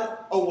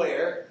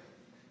God-aware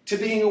to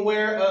being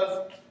aware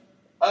of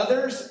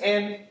others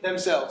and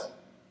themselves.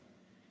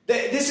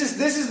 This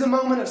is the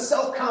moment of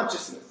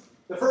self-consciousness.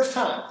 The first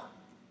time.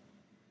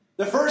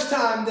 The first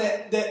time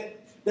that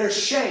there's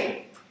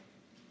shame.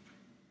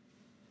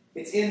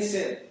 It's in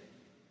sin.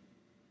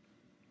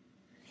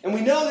 And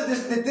we know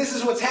that this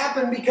is what's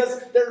happened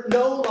because they're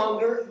no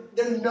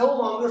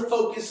longer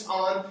focused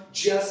on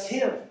just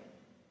Him.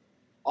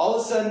 All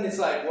of a sudden, it's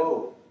like,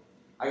 whoa,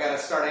 I got to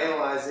start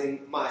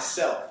analyzing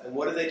myself. And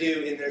what do they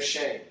do in their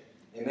shame?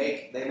 They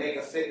make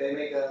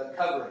a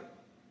covering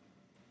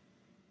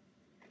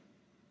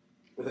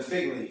with a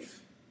fig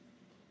leaf,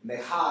 and they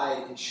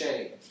hide in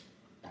shame.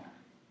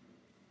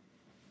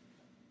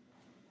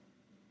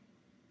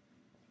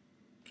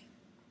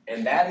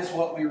 And that is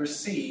what we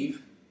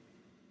receive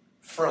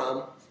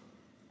from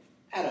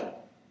Adam.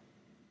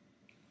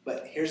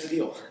 But here's the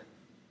deal.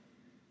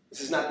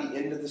 This is not the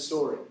end of the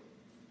story.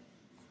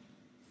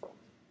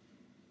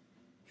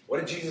 What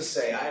did Jesus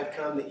say? I have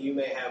come that you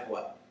may have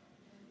what?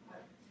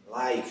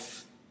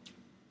 Life.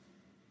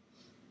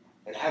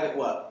 And have it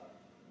what?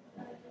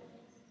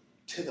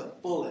 To the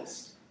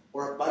fullest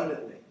or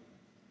abundantly.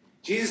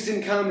 Jesus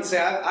didn't come and say,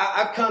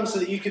 I've come so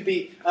that you could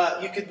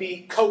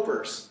be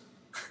copers.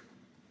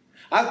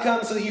 I've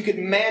come so that you could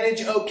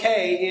manage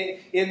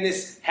okay in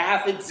this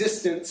half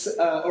existence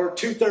or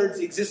 2/3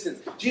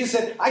 existence. Jesus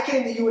said, I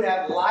came that you would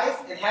have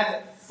life and have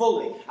it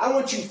fully. I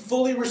want you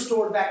fully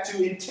restored back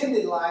to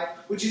intended life,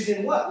 which is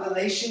in what?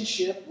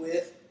 Relationship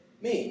with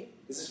me.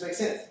 Does this make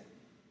sense?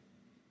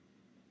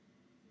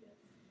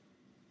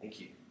 Thank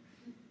you.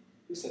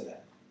 Who said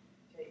that?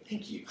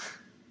 Thank you.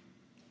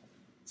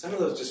 Some of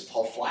those just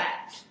fall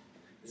flat.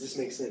 Does this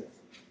make sense?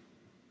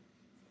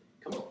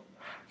 Come on.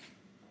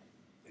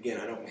 Again,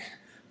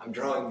 I'm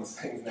drawing these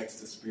things next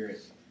to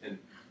Spirit. And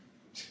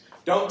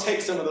don't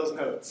take some of those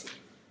notes.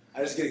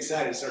 I just get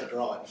excited and start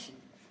drawing.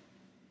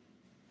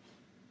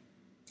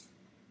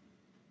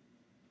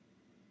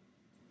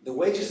 The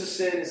wages of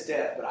sin is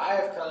death, but I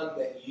have come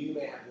that you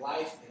may have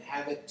life and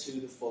have it to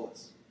the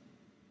fullest.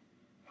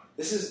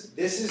 This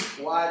is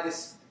why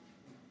this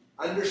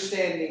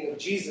understanding of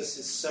Jesus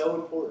is so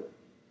important.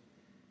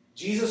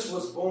 Jesus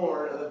was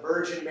born of the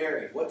Virgin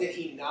Mary. What did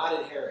he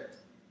not inherit?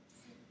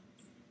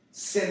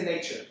 Sin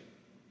nature.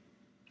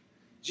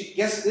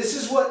 Yes, this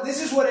is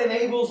what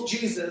enables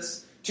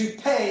Jesus to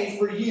pay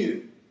for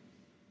you.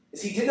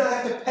 Is he did not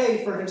have to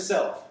pay for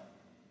himself.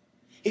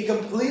 He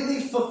completely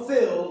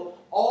fulfilled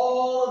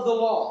all of the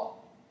law.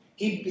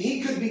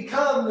 He could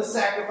become the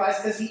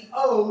sacrifice because he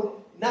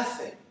owed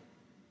nothing.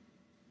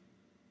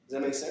 Does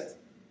that make sense?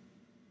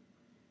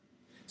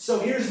 So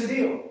here's the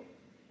deal.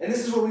 And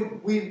this is where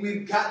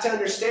we've got to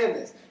understand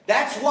this.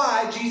 That's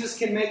why Jesus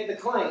can make the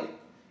claim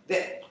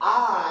that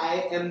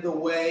I am the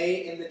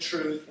way and the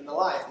truth and the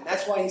life. And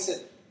that's why he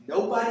said,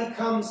 nobody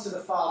comes to the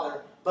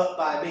Father but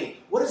by me.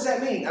 What does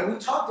that mean? And we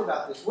talked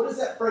about this. What is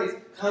that phrase,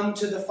 come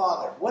to the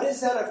Father? What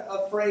is that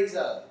a phrase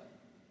of?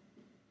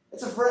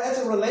 That's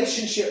a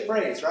relationship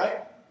phrase,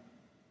 right?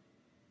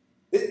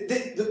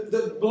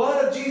 The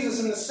blood of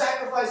Jesus and the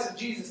sacrifice of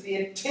Jesus, the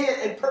intent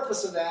and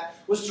purpose of that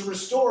was to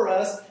restore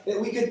us, that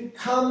we could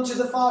come to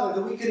the Father,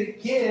 that we could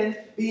again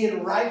be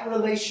in right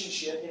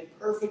relationship, in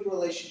perfect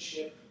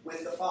relationship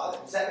with the Father.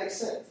 Does that make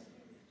sense?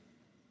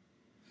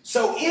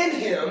 So in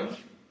Him,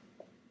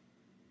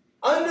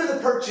 under the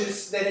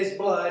purchase that His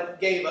blood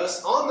gave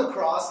us on the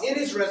cross, in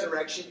His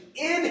resurrection,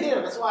 in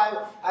Him. That's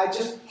why I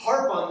just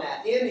harp on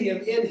that. In Him,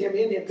 in Him,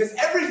 in Him. Because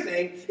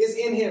everything is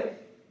in Him.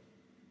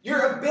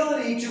 Your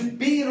ability to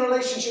be in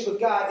relationship with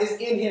God is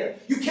in Him.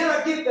 You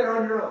cannot get there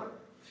on your own.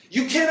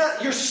 You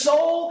cannot, your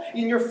soul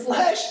and your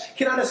flesh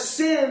cannot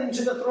ascend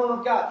to the throne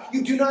of God.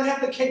 You do not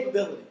have the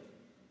capability.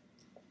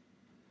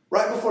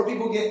 Right before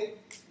people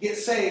get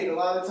saved, a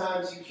lot of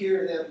times you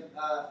hear them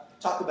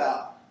talk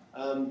about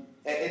in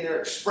their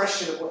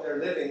expression of what they're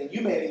living, and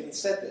you may have even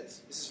said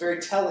this. This is very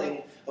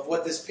telling of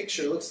what this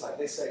picture looks like.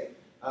 They say,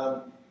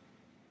 I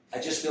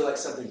just feel like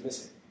something's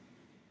missing.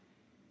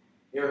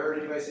 You ever heard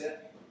anybody say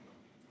that?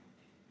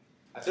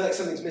 I feel like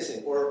something's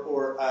missing,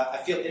 or I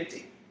feel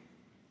empty.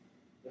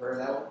 You ever heard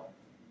that one?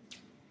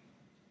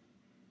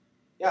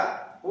 Yeah.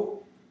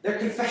 Well, their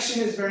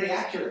confession is very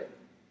accurate.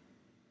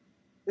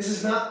 This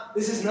is not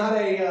just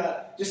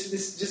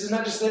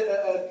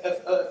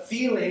a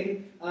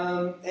feeling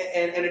and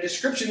a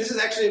description. This is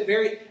actually a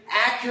very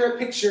accurate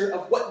picture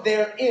of what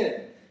they're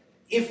in.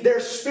 If their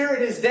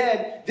spirit is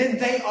dead, then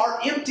they are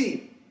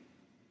empty.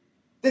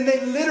 Then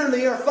they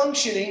literally are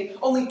functioning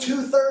only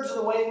 2/3 of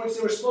the way in which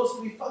they were supposed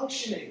to be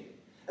functioning.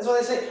 That's why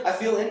they say, I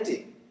feel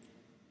empty.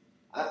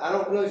 I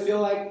don't really feel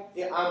like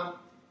I'm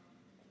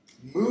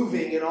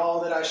moving in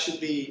all that I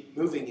should be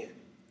moving in.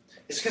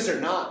 It's because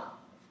they're not.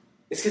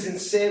 It's because in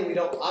sin we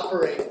don't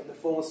operate in the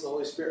fullness of the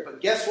Holy Spirit.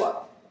 But guess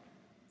what?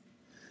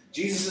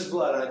 Jesus'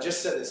 blood, and I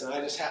just said this, and I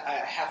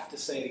have to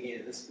say it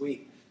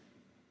again.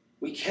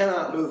 We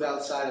cannot move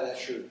outside of that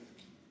truth.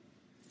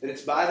 That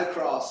it's by the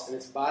cross and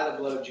it's by the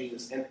blood of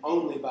Jesus and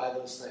only by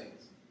those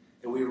things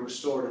that we are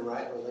restored in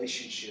right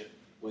relationship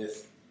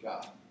with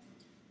God.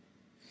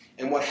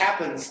 And what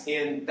happens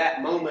in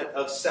that moment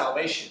of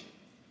salvation,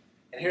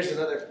 and here's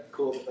another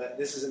cool,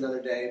 this is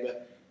another day,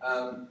 but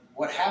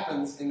what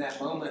happens in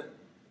that moment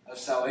of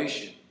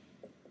salvation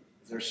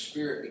is their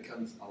spirit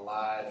becomes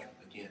alive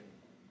again.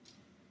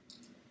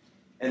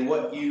 And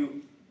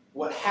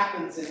what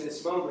happens in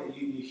this moment,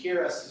 you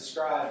hear us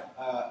describe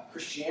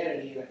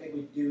Christianity, and I think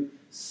we do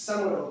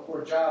somewhat of a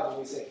poor job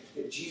when we say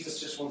that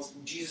Jesus wants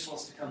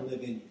to come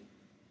live in you.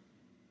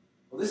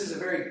 Well, this is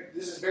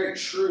very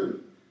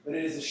true, but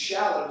it is a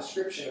shallow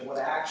description of what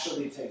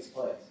actually takes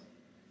place.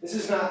 This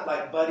is not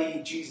like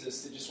buddy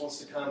Jesus that just wants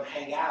to come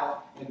hang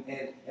out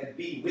and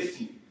be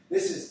with you.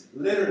 This is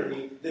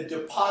literally the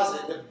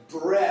deposit, the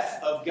breath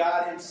of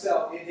God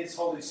Himself in His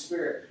Holy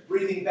Spirit,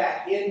 breathing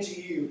back into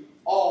you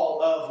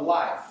all of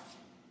life.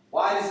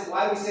 Why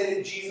do we say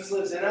that Jesus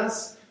lives in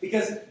us?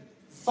 Because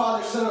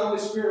Father, Son, and Holy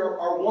Spirit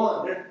are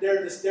one.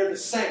 They're the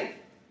same.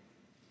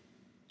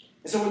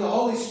 And so when the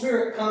Holy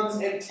Spirit comes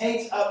and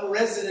takes up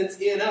residence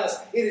in us,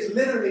 it is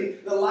literally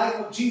the life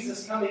of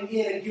Jesus coming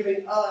in and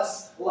giving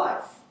us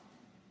life.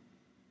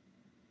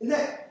 Isn't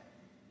that,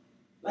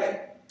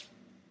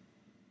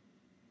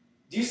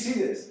 do you see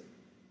this?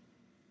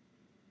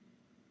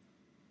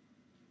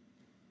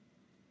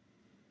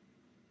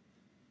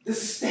 The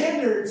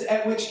standards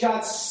at which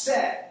God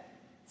set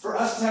for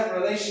us to have a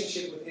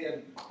relationship with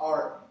Him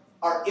are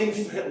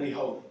infinitely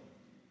holy.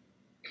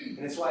 And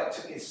it's why it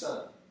took His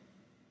Son.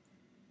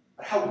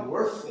 But how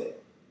worth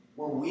it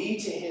were we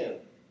to Him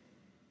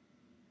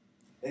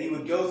that He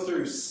would go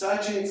through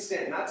such an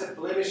extent, not to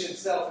blemish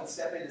Himself and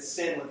step into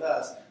sin with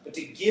us, but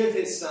to give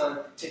His Son,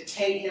 to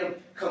take Him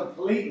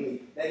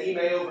completely, that He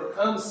may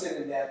overcome sin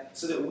and death,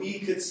 so that we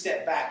could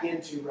step back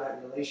into right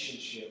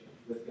relationship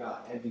with God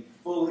and be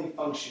fully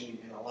functioning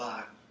and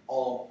alive,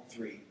 all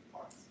three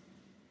parts.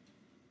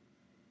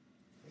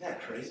 Isn't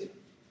that crazy?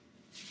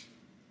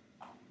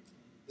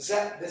 Does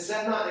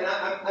that not,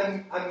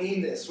 and I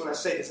mean this when I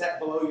say, does that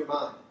blow your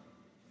mind?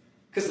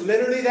 Because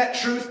literally that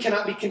truth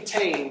cannot be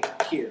contained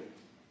here.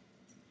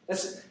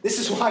 This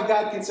is why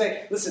God can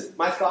say, listen,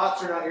 my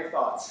thoughts are not your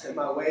thoughts, and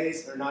my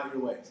ways are not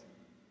your ways.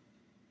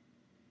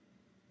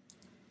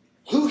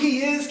 Who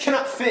He is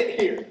cannot fit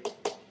here.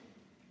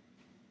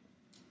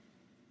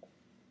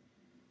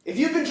 If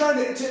you've been trying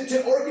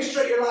to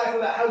orchestrate your life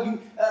about how you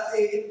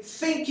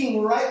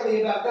thinking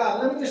rightly about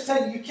God, let me just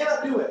tell you, you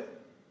cannot do it.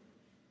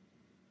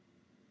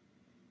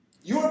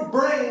 Your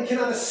brain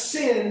cannot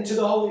ascend to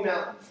the holy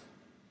mountain.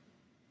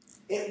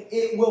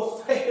 It will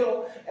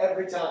fail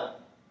every time.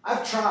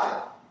 I've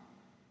tried.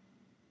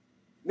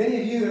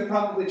 Many of you have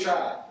probably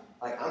tried.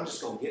 Like, I'm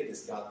just going to get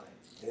this God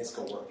thing, and it's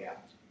going to work out.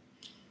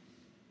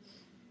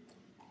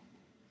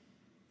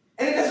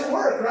 And it doesn't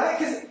work, right?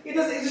 Because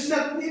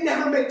it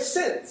never makes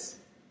sense.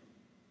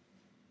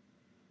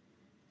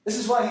 This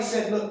is why He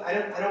said, look, I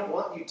don't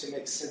want you to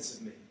make sense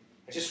of me.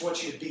 I just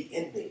want you to be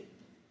in me.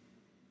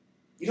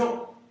 You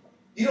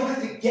don't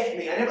have to get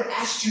me. I never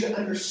asked you to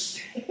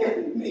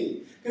understand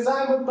me. Because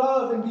I'm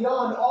above and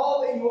beyond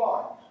all that you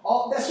are.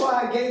 That's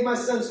why I gave my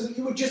Son, so that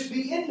you would just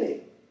be in me.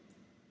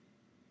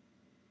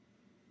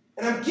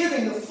 And I'm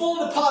giving the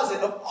full deposit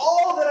of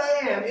all that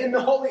I am in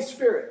the Holy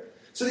Spirit,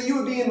 so that you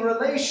would be in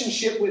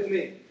relationship with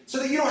me. So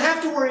that you don't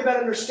have to worry about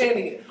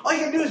understanding it. All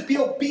you can do is be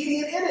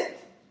obedient in it.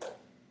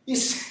 You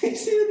see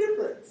the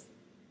difference?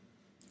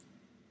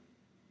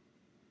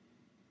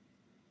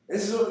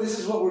 This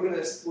is what we're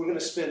gonna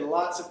spend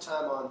lots of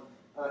time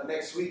on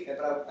next week.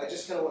 But I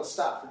just kind of want to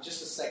stop for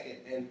just a second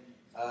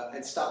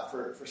and stop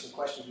for some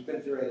questions. We've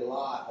been through a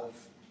lot of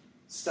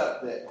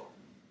stuff that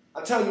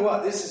I'm telling you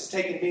what, this has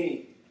taken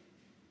me.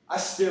 I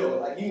still,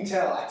 like you can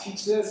tell, I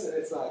teach this and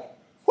it's like,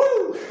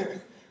 whoo,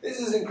 this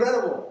is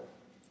incredible.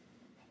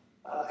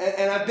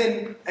 And I've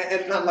been,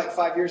 and not like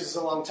 5 years is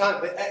a long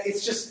time, but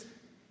it's just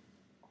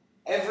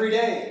every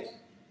day.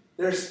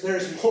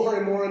 There's more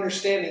and more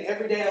understanding.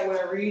 Every day when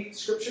I read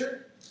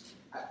Scripture,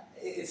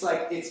 it's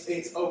like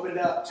it's opened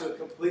up to a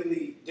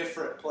completely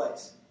different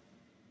place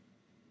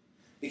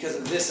because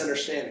of this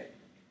understanding.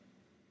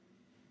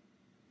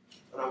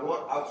 And I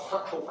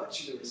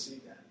want you to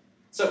receive that.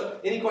 So,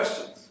 any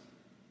questions?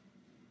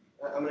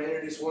 I'm going to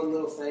introduce one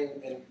little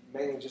thing, and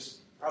mainly just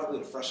probably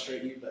to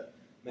frustrate you, but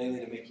mainly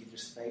to make you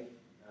just think.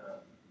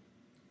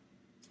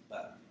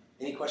 But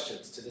any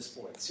questions to this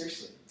point?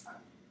 Seriously,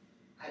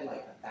 I had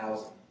like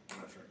 1,000 on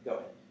my friend. Go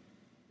ahead.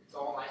 It's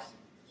all nice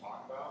to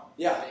talk about.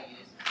 Yeah. The thing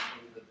is, how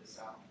do we live this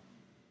out?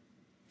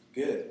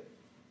 Good.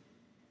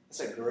 That's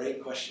a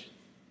great question.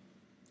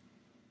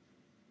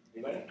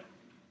 Anybody?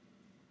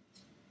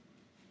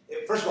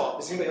 First of all,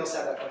 does anybody else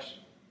have that question?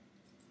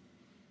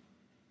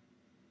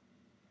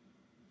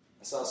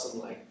 I saw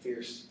some like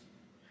fierce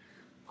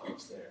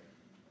pumps there.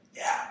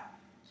 Yeah.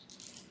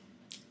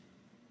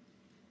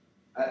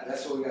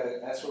 That's where we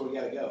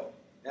got to go.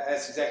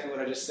 That's exactly what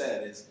I just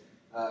said. Is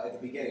at the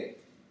beginning.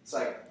 It's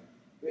like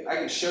I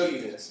can show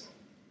you this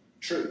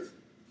truth,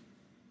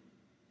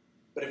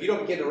 but if you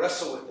don't begin to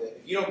wrestle with it,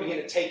 if you don't begin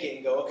to take it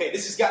and go, okay,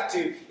 this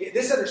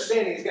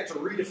understanding has got to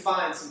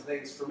redefine some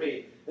things for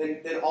me,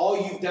 then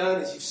all you've done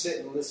is you sit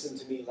and listen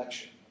to me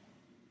lecture.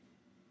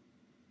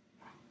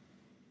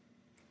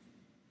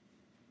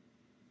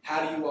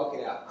 How do you walk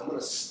it out? I'm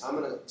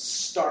gonna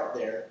start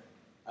there.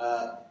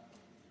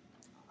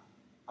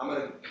 I'm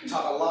going to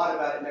talk a lot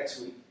about it next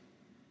week.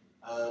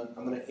 I'm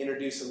going to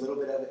introduce a little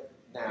bit of it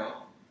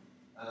now.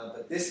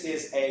 But this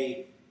is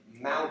a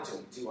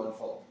mountain to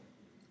unfold.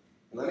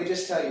 And let me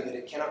just tell you that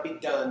it cannot be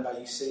done by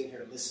you sitting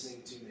here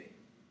listening to me.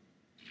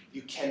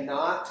 You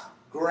cannot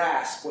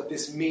grasp what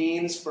this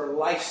means for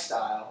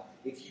lifestyle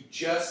if you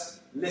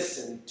just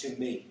listen to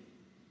me.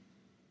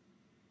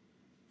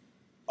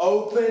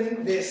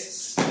 Open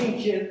this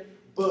stinking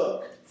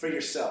book for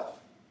yourself.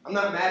 I'm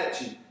not mad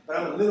at you, but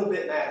I'm a little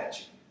bit mad at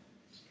you.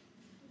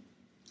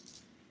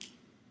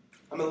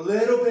 I'm a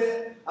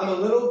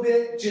little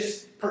bit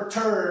just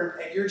perturbed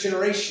at your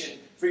generation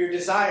for your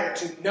desire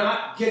to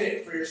not get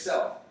it for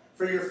yourself.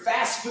 For your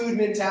fast food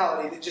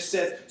mentality that just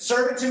says,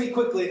 serve it to me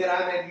quickly that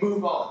I may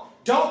move on.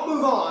 Don't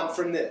move on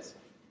from this.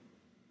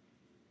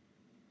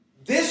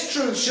 This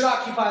truth should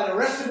occupy the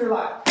rest of your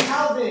life.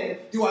 How then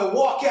do I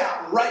walk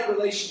out in right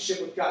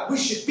relationship with God? We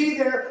should be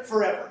there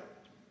forever.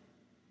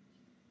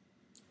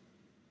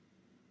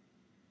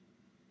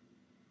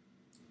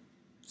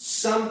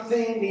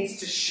 Something needs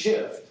to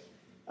shift.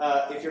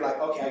 If you're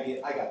like,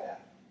 okay, I got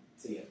that.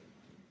 See ya.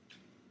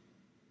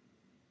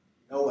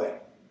 No way.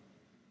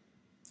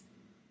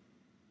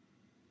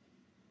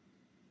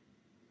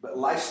 But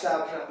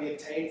lifestyle cannot be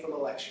obtained from a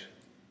lecture.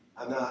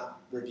 I'm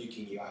not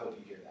rebuking you. I hope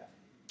you hear that.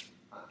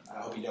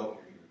 I hope you don't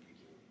hear me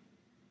rebuking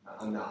you.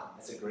 I'm not.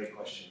 That's a great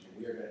question,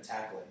 and we are going to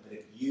tackle it. But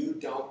if you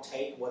don't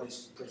take what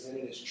is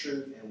presented as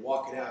truth and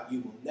walk it out,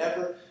 you will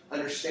never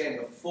understand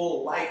the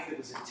full life that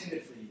was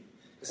intended for you.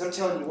 Because I'm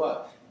telling you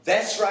what,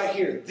 that's right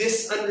here,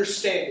 this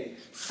understanding,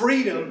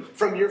 freedom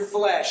from your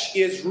flesh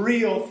is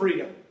real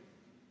freedom.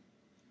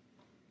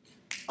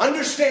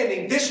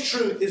 Understanding this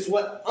truth is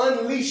what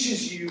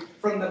unleashes you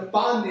from the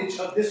bondage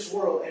of this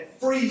world and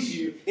frees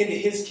you into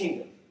His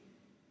kingdom.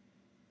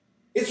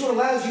 It's what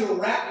allows you to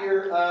wrap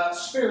your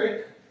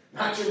spirit,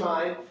 not your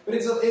mind, but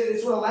it's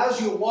what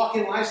allows you to walk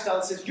in lifestyle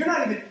that says you're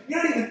not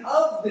even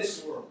of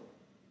this world.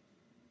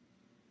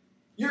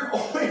 Your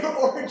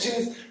origin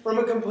is from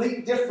a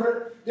complete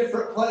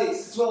different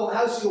place. It's what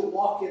allows you to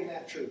walk in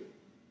that truth.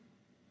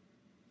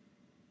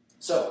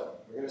 So,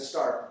 we're going to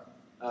start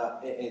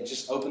and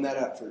just open that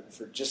up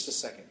for just a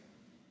second.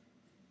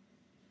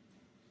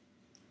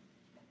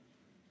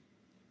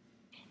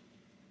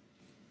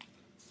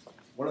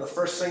 One of the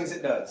first things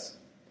it does,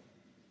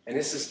 and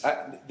this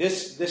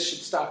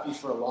should stop you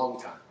for a long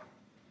time,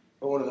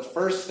 but one of the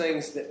first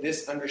things that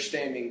this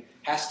understanding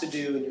has to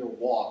do in your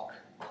walk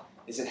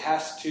is it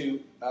has to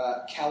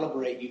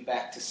calibrate you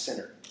back to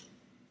center.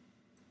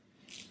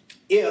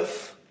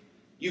 If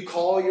you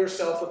call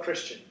yourself a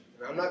Christian,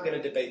 and I'm not going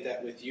to debate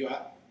that with you,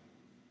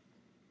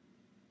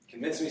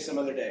 convince me some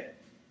other day.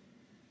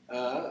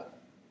 But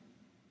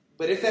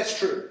if that's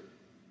true,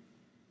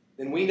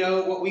 then we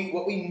know what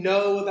we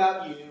know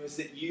about you is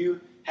that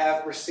you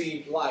have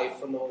received life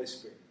from the Holy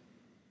Spirit.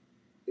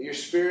 That your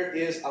spirit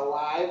is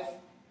alive,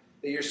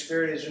 that your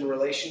spirit is in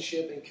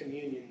relationship and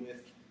communion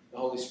with the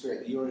Holy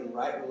Spirit, that you are in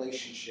right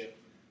relationship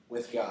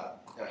with God.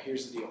 Now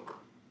here's the deal.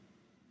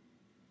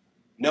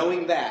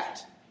 Knowing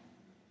that,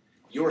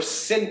 your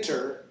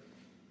center,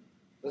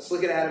 let's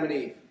look at Adam and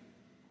Eve.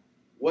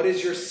 What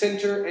is your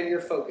center and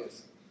your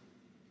focus?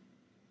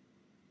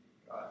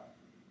 God.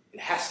 It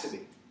has to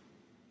be.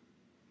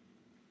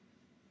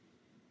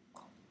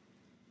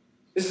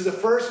 This is the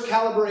first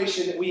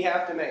calibration that we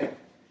have to make.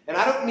 And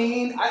I don't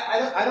mean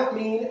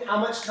how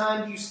much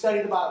time do you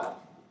study the Bible.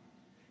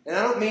 And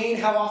I don't mean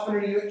how often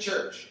are you at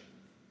church.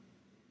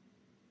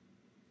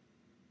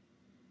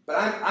 But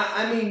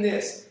I mean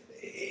this.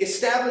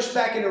 Established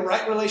back in a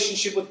right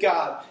relationship with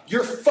God,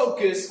 your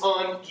focus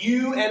on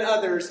you and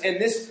others and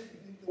this,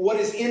 what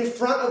is in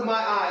front of my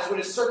eyes, what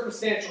is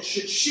circumstantial,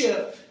 should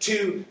shift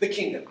to the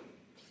kingdom.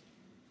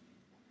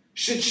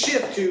 Should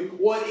shift to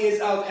what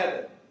is of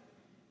heaven.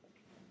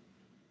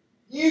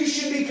 You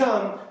should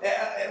become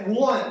at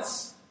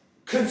once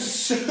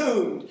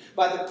consumed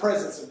by the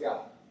presence of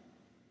God.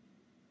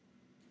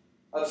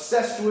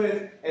 Obsessed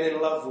with and in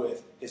love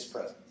with His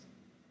presence.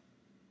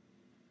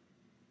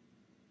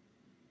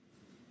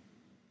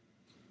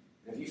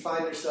 If you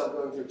find yourself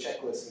going through a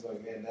checklist and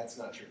going, man, that's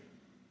not true.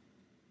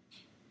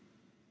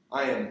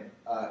 I am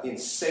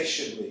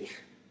insatiably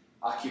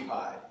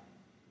occupied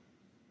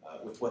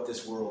with what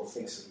this world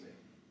thinks of me.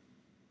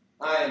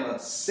 I am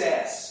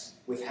obsessed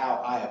with how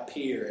I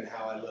appear and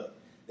how I look.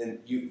 Then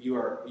you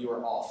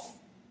are off.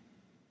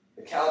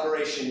 The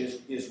calibration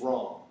is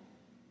wrong.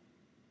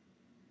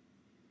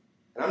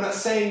 And I'm not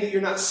saying that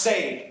you're not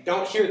saved.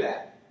 Don't hear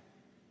that.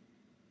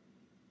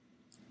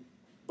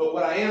 But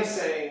what I am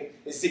saying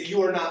is that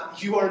you are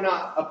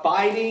not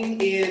abiding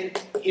in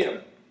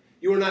Him.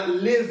 You are not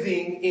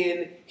living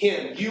in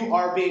Him. You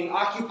are being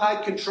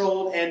occupied,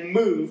 controlled, and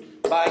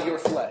moved by your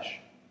flesh.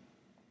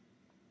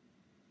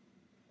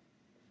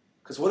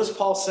 Because what does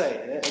Paul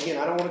say? And again,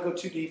 I don't want to go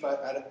too deep.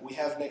 We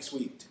have next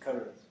week to cover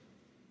this.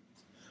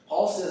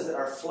 Paul says that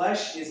our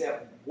flesh is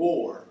at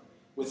war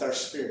with our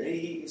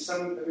spirit.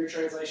 Some of your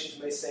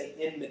translations may say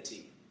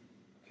enmity.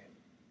 Okay.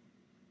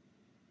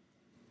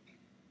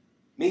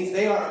 Means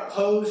they are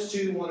opposed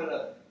to one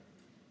another.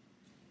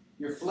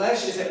 Your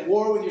flesh is at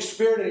war with your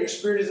spirit, and your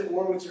spirit is at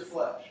war with your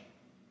flesh.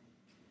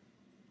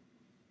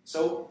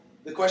 So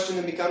the question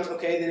then becomes,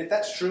 okay, then if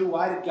that's true,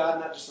 why did God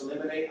not just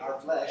eliminate our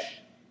flesh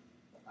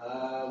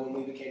when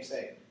we became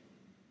saved?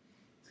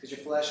 It's because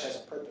your flesh has a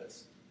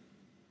purpose.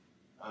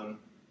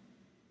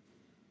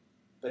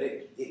 But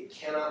it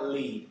cannot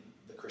lead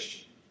the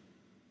Christian.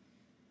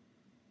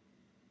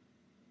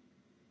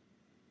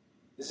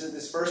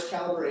 This first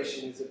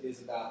calibration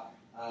is about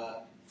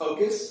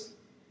focus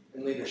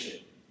and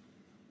leadership.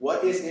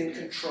 What is in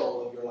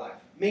control of your life?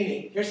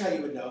 Meaning, here's how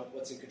you would know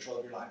what's in control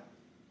of your life.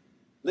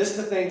 List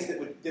the things that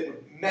would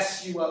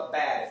mess you up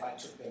bad if I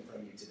took them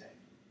from you today.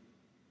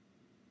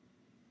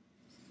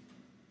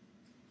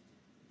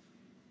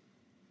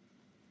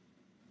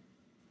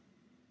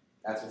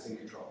 That's what's in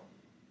control.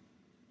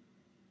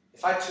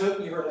 If I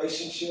took your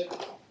relationship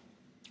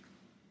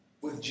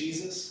with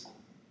Jesus,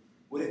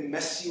 would it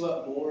mess you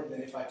up more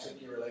than if I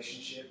took your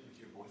relationship with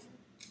your boyfriend?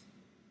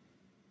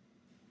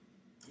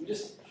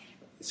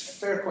 It's a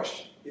fair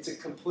question. It's a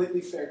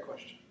completely fair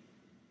question.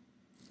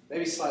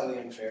 Maybe slightly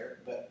unfair,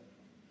 but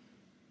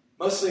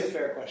mostly a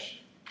fair question.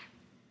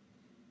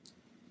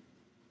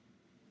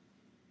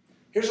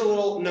 Here's a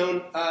little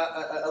known,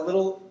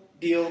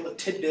 a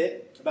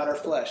tidbit about our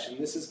flesh, and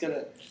this is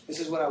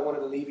what I wanted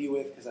to leave you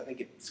with because I think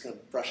it's going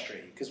to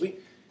frustrate you. Because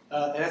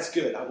and that's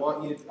good. I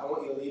want you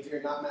to leave here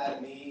not mad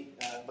at me,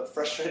 but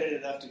frustrated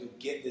enough to go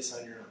get this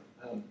on your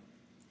own.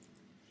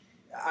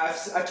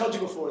 I've told you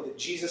before that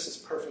Jesus is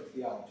perfect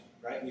theology,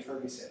 right? And you've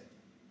heard me say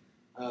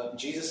it.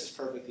 Jesus is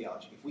perfect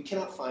theology. If we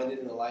cannot find it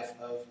in the life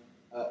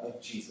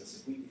of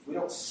Jesus, if we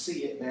don't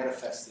see it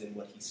manifested in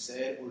what He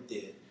said or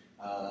did,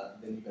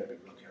 then you better be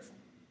real careful.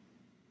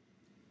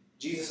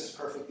 Jesus is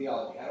perfect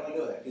theology. How do I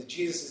know that? Because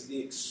Jesus is the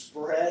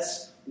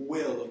express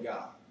will of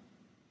God.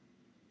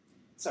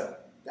 So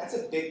that's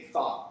a big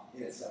thought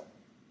in itself.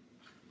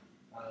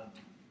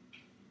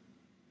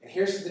 And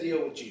here's the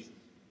deal with Jesus.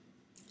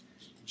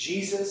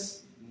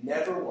 Jesus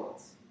never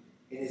once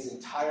in His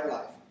entire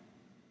life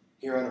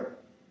here on earth,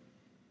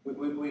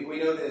 we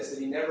know this, that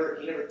he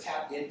never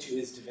tapped into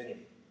His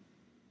divinity.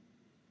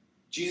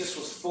 Jesus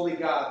was fully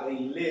God, but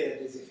He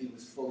lived as if He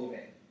was fully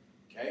man.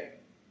 Okay?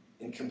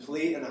 In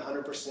complete and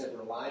 100%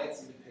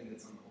 reliance and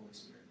dependence on the Holy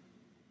Spirit.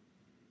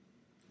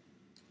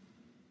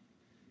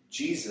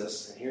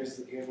 Jesus, and here's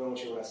what I want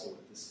you to wrestle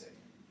with this thing.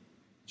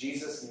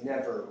 Jesus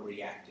never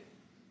reacted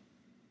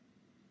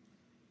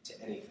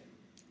to anything.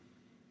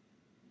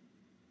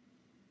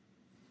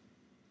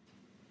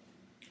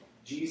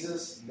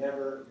 Jesus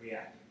never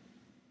reacted.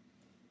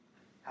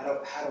 How do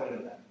I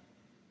know that?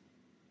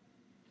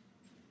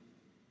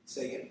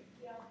 Say again.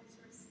 He always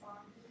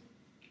responded.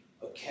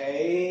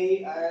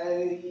 Okay,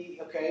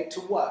 to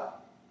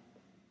what?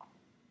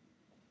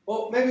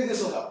 Well, maybe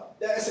this will help.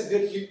 That's a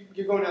good,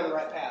 you're going down the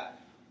right path.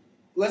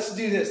 Let's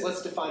do this.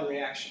 Let's define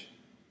reaction.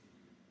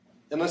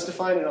 And let's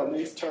define it on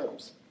these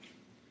terms.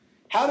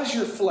 How does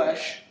your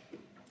flesh,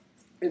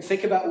 and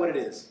think about what it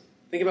is.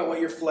 Think about what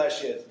your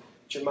flesh is.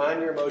 It's your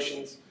mind, your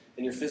emotions,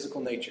 and your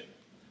physical nature.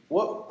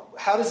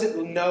 How does it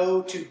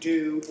know to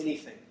do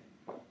anything?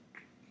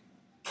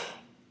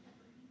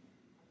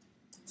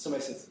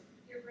 Somebody says,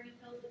 Your brain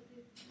tells it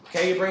to.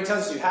 okay, your brain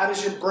tells you. How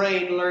does your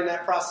brain learn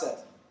that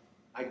process?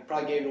 I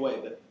probably gave it away,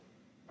 but...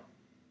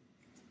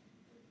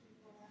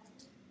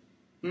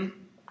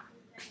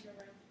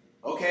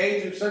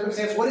 Okay, through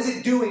circumstance, what is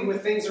it doing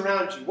with things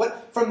around you?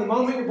 From the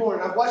moment you're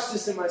born, I've watched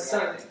this in my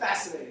son, it's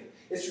fascinating.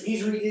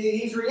 He's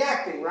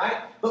reacting,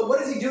 right? But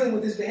what is he doing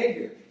with his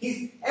behavior?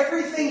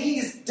 Everything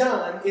he's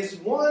done is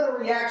one, a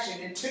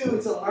reaction, and two,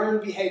 it's a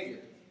learned behavior.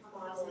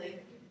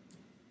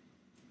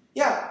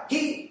 Yeah,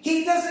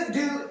 he doesn't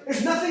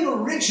there's nothing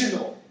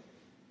original,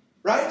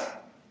 right?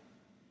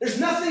 There's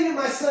nothing that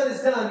my son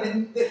has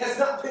done that has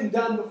not been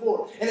done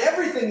before. And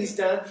everything thing he's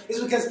done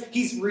is because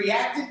he's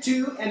reacted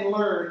to and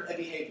learned a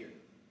behavior.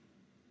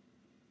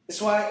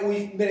 That's why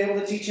we've been able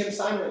to teach him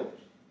sign language.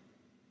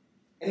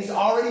 And he's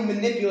already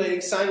manipulating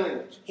sign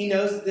language. He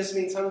knows that this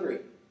means hungry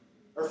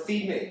or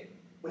feed me.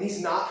 When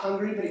he's not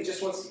hungry but he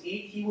just wants to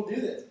eat, he will do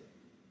this.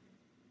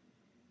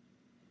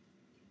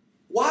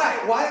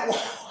 Why? Why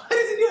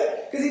does he do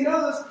it? Because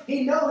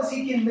he knows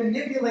he can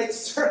manipulate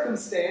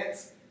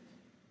circumstance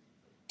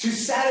to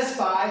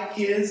satisfy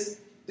his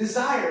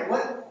desire.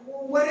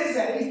 What is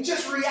that? He's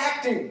just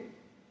reacting.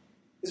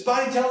 His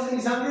body tells him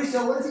he's hungry,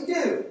 so what does he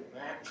do?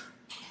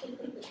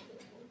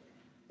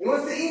 He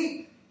wants to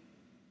eat.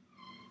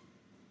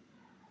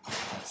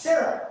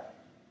 Sarah,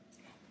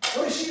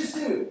 what did she just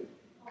do?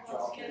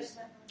 Almost kissed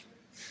them.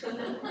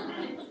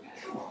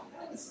 Come on,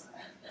 that was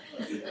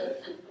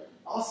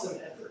awesome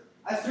effort.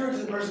 I threw it to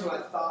the person who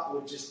I thought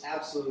would just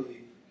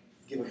absolutely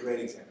give a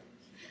great example.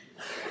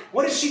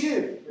 What did she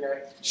do?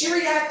 She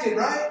reacted,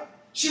 right?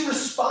 She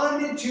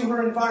responded to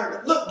her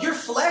environment. Look, your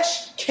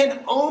flesh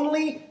can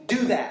only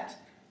do that.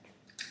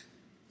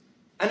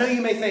 I know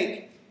you may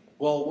think,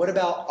 well, what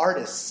about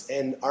artists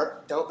and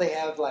art? Don't they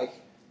have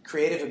like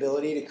creative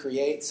ability to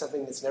create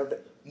something that's never done?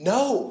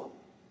 No.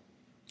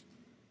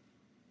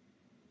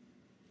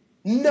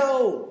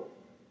 No.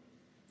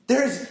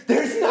 There's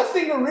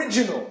nothing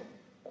original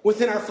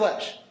within our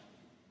flesh.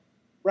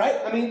 Right?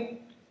 I mean,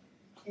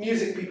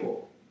 music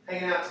people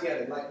hanging out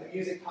together, like the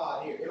music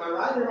pod here. Am I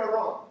right or am I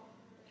wrong?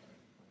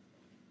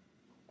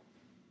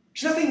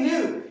 There's nothing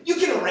new. You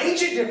can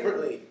arrange it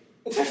differently,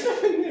 but there's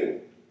nothing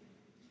new.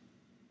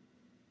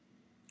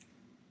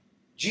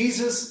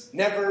 Jesus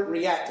never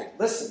reacted.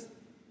 Listen,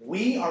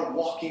 we are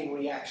walking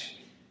reaction.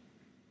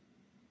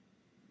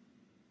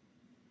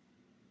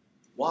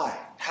 Why?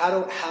 How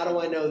do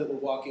I know that we're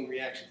walking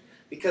reaction?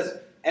 Because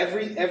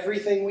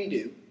everything we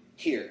do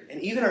here, and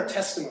even our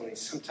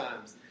testimonies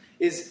sometimes,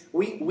 is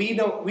we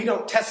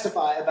don't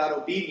testify about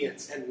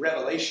obedience and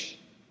revelation.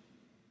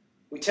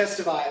 We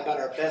testify about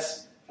our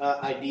best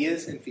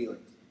ideas and feelings.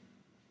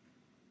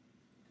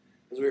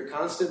 Because we are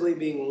constantly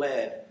being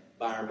led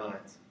by our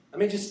minds. Let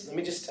me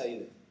just tell you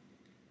this.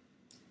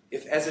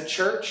 If as a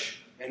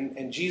church,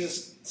 and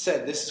Jesus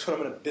said, this is what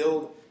I'm going to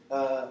build,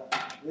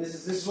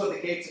 this is what the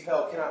gates of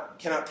hell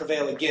cannot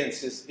prevail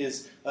against,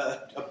 is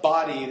a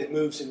body that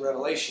moves in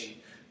revelation.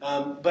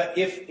 But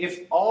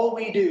if all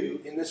we do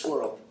in this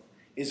world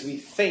is we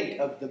think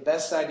of the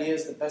best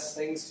ideas, the best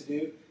things to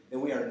do, then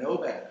we are no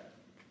better,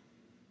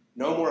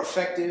 no more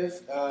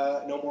effective,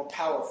 no more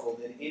powerful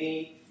than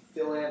any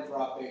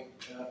philanthropic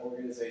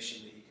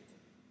organization that you can think.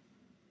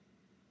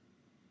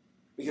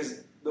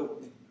 Because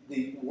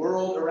the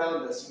world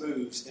around us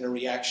moves in a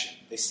reaction.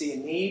 They see a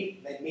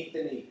need, they meet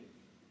the need.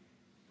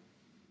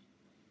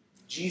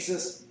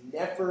 Jesus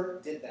never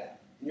did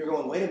that. And you're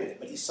going, wait a minute,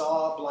 but he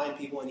saw blind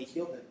people and he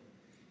healed them.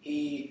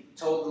 He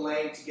told the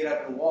lame to get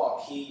up and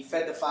walk. He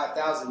fed the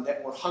 5,000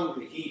 that were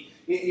hungry.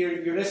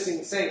 You're missing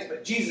the things,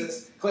 but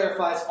Jesus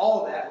clarifies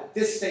all of that with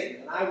this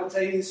statement. And I will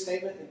tell you this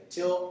statement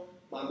until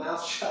my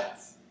mouth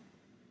shuts.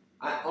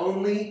 I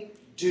only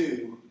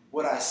do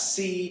what I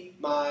see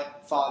my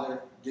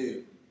Father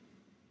do.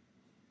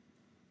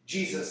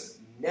 Jesus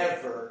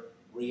never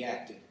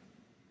reacted.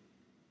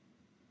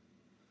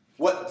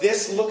 What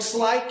this looks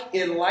like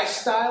in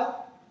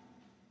lifestyle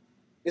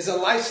is a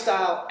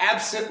lifestyle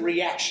absent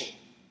reaction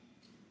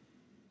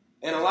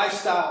and a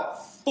lifestyle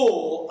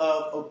full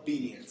of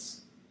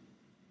obedience.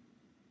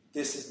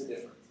 This is the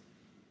difference.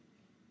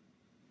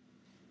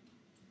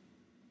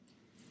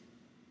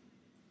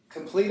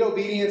 Complete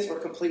obedience or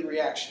complete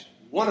reaction.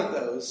 One of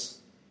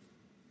those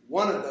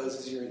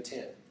is your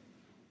intent.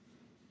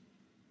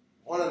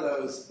 One of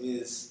those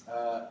is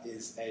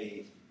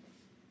a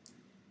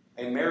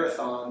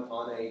marathon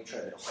on a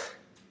treadmill.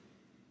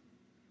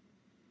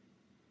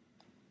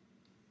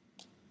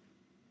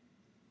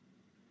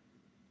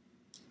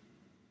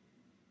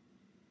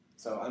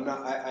 So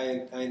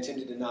I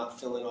intended to not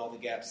fill in all the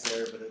gaps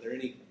there, but are there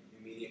any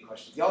immediate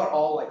questions? Y'all are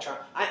all like trying.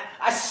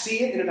 I see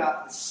it in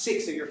about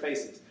 6 of your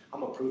faces. I'm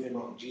going to prove him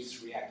wrong.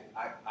 Jesus reacted.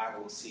 I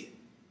will see it.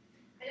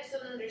 I just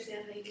don't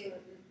understand how you can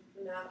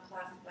not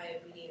classify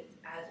obedience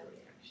as a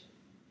reaction.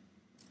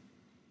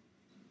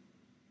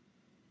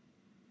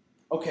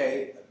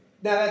 Okay,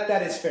 now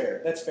that is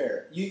fair. That's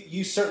fair.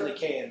 You certainly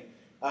can.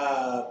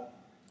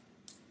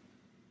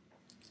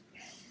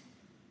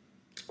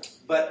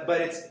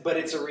 But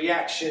it's a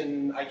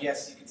reaction, I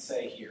guess you could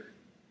say here.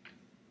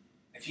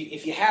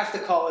 If you have to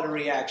call it a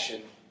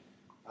reaction,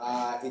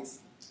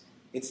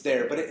 it's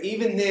there. But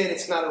even then,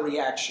 it's not a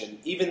reaction.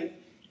 Even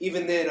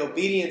then,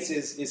 obedience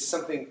is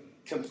something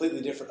completely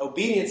different.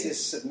 Obedience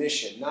is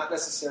submission, not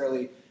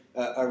necessarily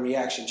a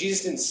reaction.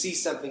 Jesus didn't see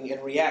something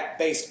and react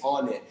based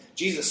on it.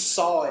 Jesus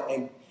saw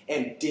it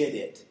and did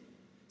it.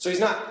 So he's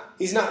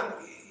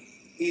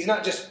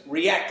not just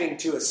reacting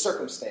to a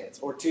circumstance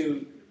or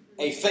to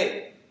a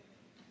thing.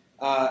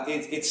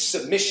 It's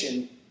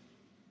submission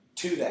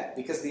to that,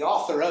 because the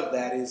author of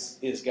that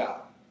is God.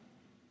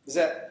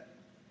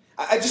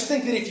 I just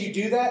think that if you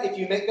do that, if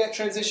you make that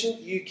transition,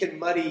 you can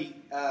muddy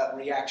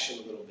reaction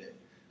a little bit.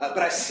 But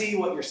I see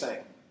what you're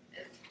saying.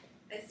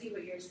 I see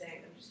what you're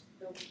saying.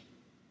 I'm just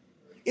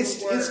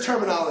It's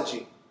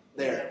terminology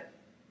there.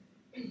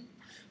 Yeah.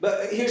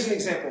 But here's an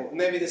example.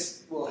 Maybe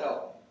this will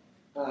help.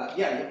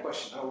 Yeah, your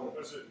question.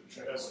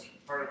 As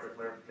part of the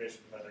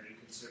clarification for that, are you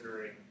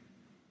considering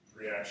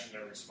reaction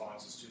and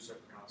response as two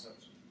separate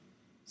concepts?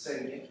 Say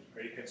it again.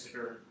 Are you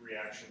considering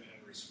reaction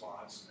and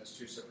response as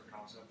two separate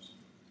concepts?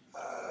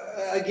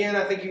 Again,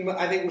 I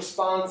think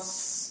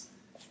response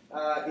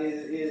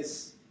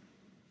is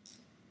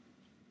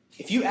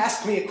if you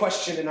ask me a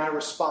question and I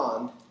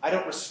respond, I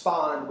don't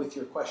respond with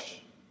your question.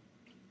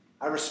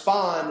 I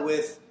respond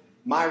with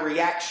my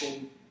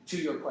reaction to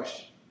your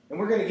question. And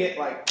we're going to get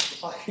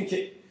if I can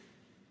get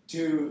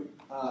too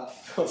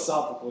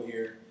philosophical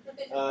here.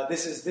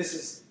 This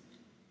is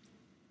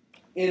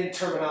in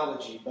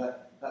terminology,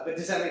 but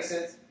does that make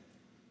sense?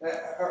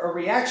 A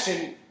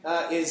reaction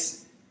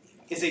is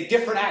a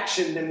different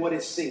action than what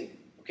is seen.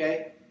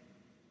 Okay.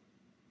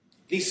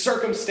 The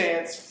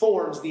circumstance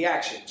forms the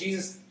action.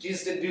 Jesus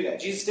didn't do that.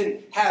 Jesus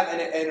didn't have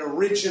an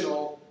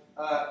original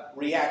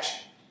reaction.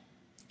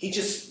 He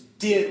just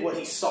did what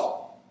he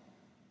saw.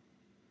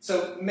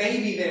 So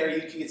maybe there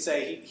you could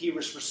say he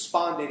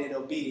responded in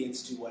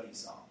obedience to what he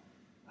saw.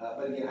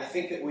 But again, I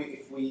think that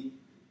if we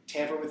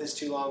tamper with this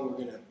too long, we're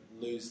going to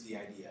lose the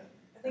idea.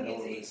 I think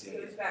it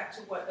goes back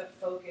to what the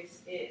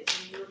focus is.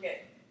 When you look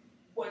at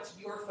what's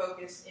your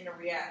focus in your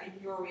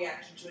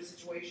reaction to a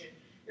situation,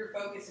 your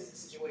focus is the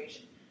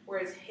situation.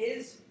 Whereas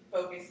his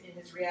focus in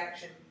his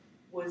reaction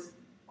was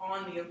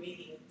on the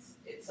obedience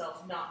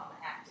itself, not on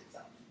the act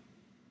itself.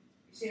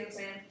 You see what I'm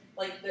saying?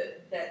 Like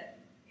that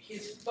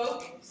his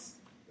focus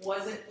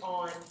wasn't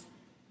on,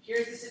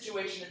 here's the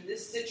situation, and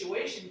this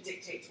situation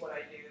dictates what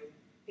I do.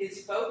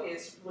 His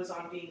focus was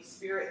on being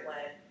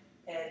Spirit-led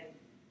and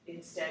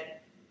instead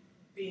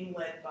being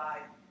led by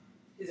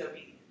his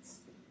obedience.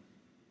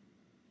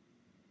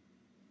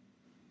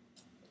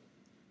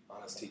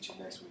 Honest teaching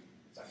next week.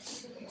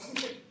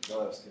 No,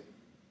 that was good.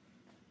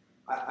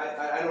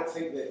 I don't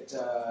think that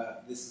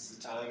this is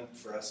the time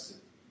for us to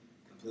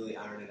completely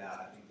iron it out.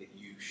 I think that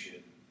you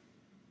should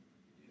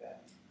do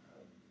that.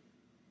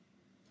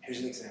 Here's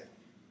an example.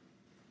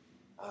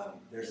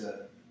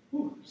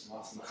 Just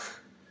lost my.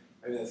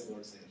 Maybe that's the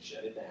Lord saying,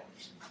 shut it down.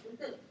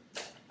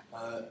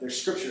 There's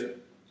scripture,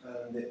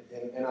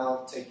 and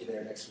I'll take you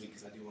there next week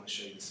because I do want to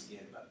show you this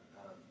again. But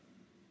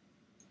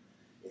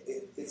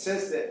it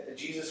says that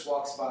Jesus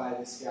walks by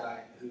this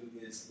guy who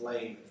is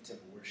lame at the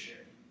temple we're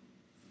sharing.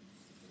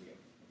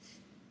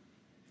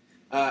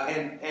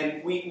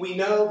 And we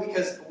know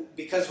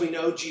because we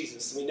know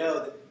Jesus, we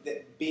know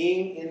that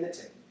being in the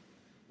temple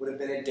would have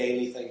been a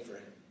daily thing for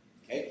him.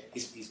 Okay,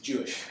 he's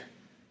Jewish.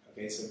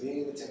 Okay, so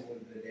being in the temple would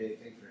have been a daily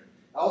thing for him.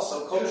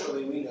 Also,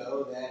 culturally, we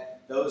know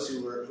that those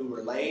who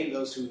were lame,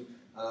 those who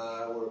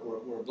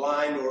were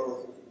blind,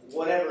 or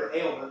whatever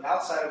ailment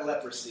outside of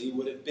leprosy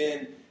would have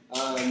been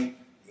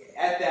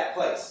at that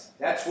place.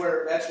 That's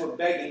where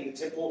begging, the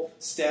temple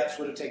steps,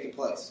 would have taken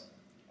place.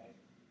 Okay?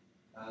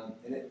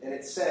 And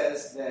it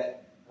says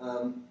that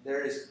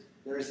there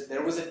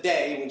was a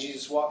day when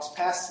Jesus walks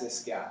past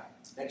this guy.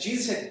 Now,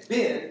 Jesus had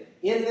been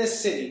in this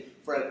city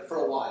for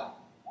a while.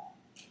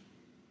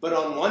 But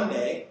on one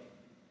day,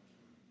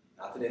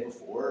 not the day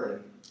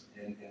before,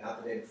 and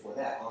not the day before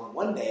that, on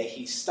one day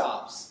he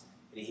stops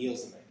and he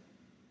heals the man.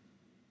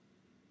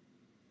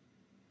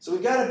 So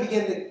we've got to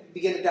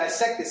begin to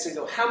dissect this and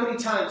go, how many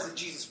times did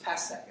Jesus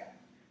pass that guy?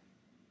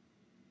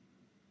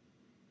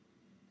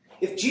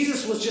 If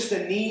Jesus was just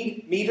a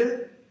need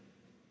meter,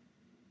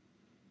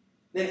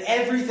 then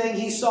everything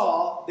he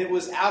saw that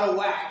was out of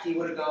whack, he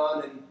would have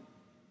gone and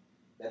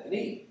met the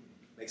need.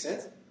 Make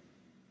sense?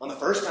 On the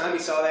first time he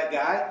saw that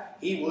guy,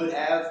 he would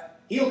have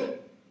healed him.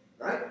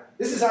 Right?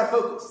 This is our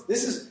focus.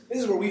 This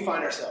is where we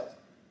find ourselves.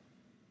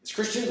 As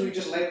Christians, we're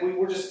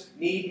just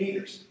need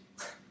meters.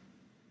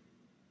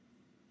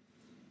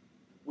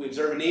 We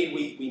observe a need,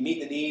 we meet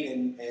the need,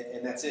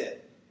 and that's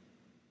it.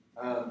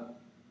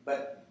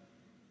 But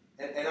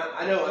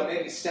I know I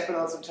may be stepping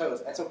on some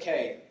toes. That's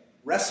okay.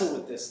 Wrestle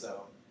with this,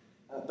 though.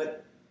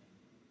 But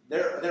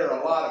there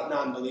are a lot of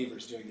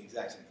non-believers doing the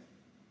exact same thing.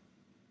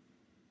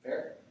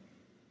 Fair?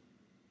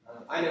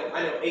 I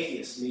know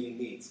atheists meeting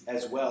needs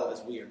as well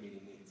as we are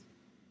meeting needs.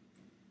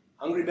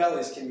 Hungry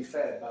bellies can be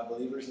fed by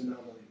believers and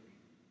non-believers.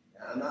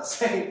 Now, I'm not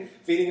saying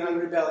feeding a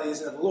hungry belly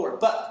isn't of the Lord,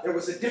 but there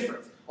was a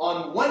difference.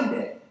 On one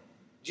day,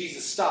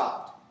 Jesus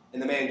stopped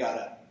and the man got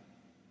up.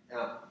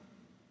 Now,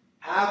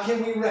 how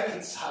can we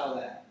reconcile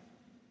that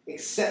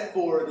except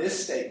for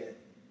this statement,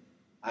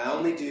 I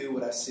only do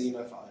what I see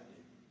my Father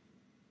do?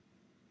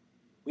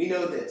 We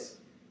know this,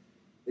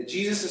 that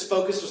Jesus'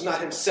 focus was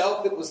not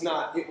himself, it was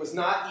not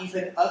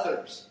even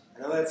others.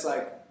 I know that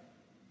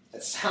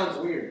sounds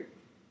weird.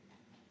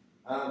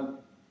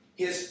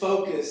 His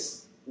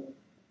focus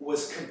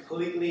was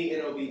completely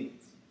in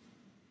obedience.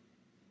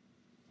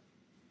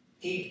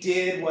 He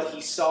did what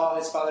he saw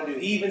his Father do.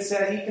 He even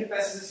said, he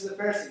confesses this to the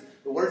Pharisees.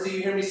 The words that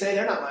you hear me say,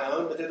 they're not my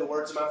own, but they're the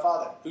words of my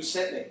Father who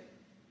sent me.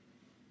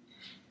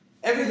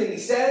 Everything he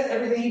says,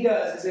 everything he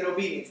does is in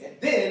obedience. And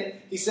then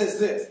he says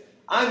this,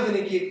 I'm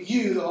going to give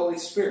you the Holy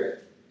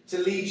Spirit to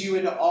lead you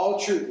into all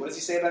truth. What does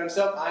he say about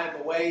himself? I am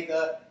the way,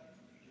 the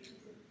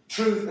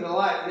truth, and the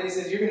life. And then he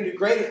says, you're going to do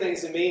greater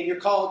things than me, and you're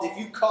called, if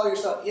you call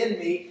yourself in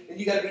me, then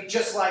you got to be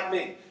just like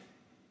me.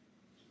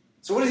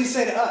 So what does he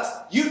say to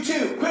us? You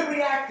too, quit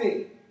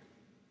reacting.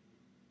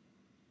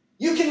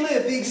 You can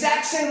live the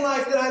exact same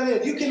life that I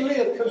live. You can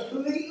live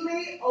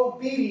completely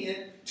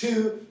obedient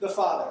to the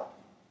Father.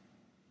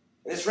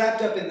 And it's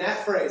wrapped up in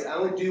that phrase, I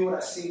only do what I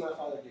see my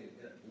Father do.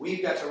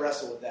 We've got to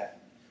wrestle with that.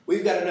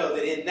 We've got to know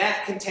that in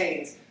that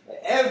contains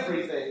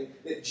everything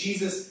that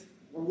Jesus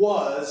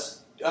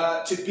was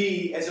to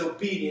be as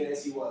obedient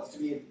as he was, to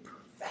be in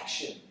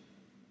perfection.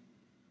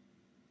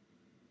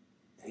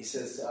 And he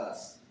says to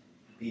us,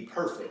 be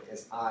perfect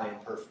as I am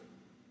perfect.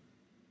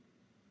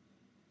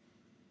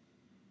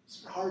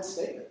 It's a hard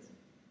statement.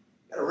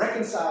 You've got to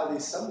reconcile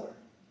these somewhere.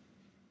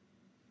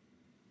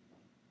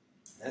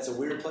 That's a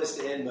weird place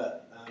to end,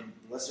 but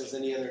unless there's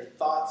any other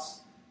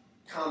thoughts,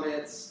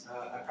 comments,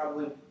 I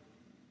probably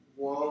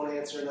won't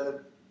answer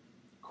another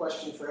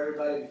question for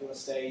everybody. If you want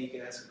to stay, you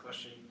can ask a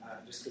question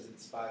just because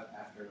it's 5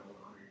 after and I want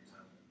to honor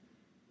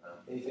your time.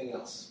 Anything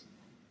else?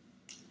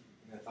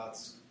 Any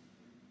thoughts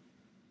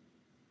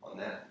on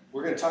that?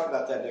 We're going to talk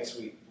about that next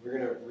week. We're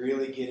going to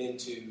really get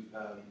into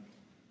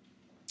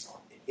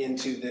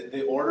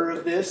the order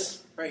of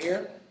this right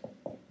here,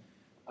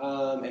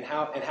 and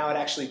how it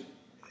actually,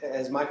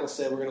 as Michael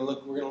said, we're going to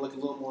look a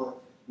little more,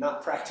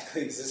 not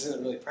practically, because this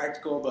isn't really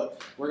practical,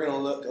 but we're going to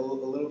look a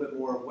little bit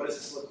more of what does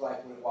this look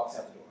like when it walks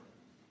out the door,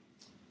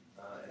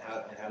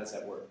 and how does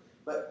that work.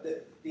 But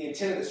the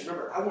intent of this,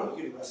 remember, I want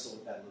you to wrestle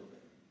with that a little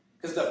bit,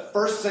 because the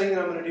first thing that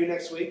I'm going to do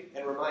next week,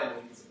 and remind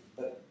me,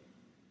 but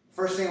the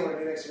first thing I'm going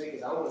to do next week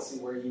is I want to see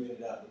where you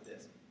ended up with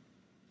this.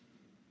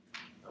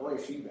 I want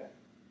your feedback.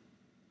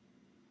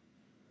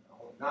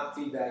 Not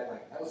feedback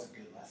like, that was a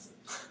good lesson.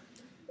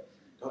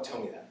 Don't tell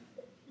me that.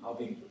 I'll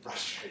be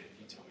frustrated if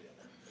you tell me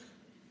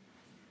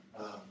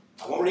that.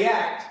 I won't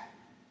react,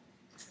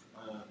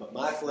 but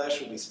my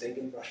flesh will be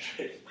stinking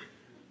frustrated.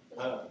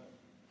 I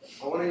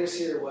want to just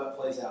hear what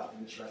plays out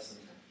in this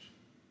wrestling match.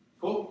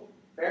 Cool?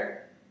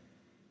 Fair?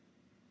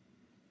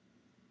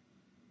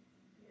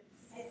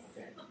 Okay.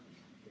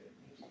 Good.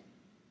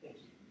 Thank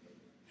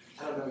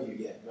you. I don't know you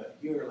yet, but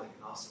you are like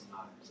an awesome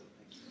nodder, so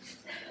thank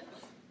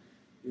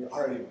you. You're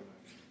already one.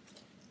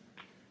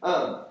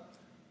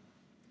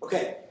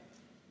 Okay.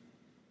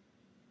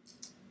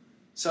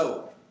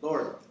 So,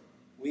 Lord,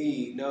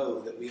 we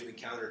know that we have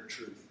encountered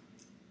truth.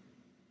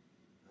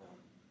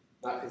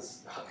 Not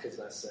because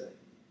I said it.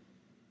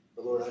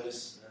 But Lord,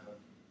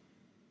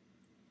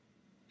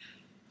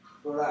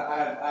 Lord,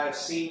 I've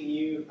seen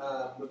you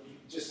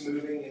just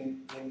moving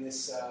in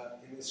this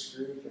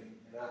group, and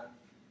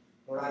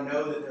Lord, I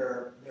know that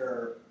there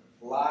are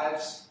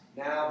lives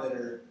now that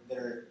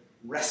are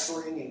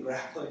wrestling and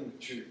grappling with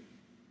truth.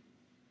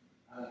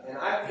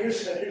 And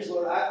here's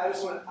Lord, I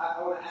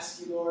want to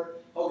ask you, Lord,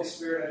 Holy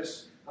Spirit,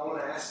 I want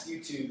to ask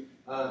you to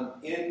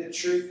in the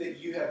truth that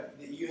you have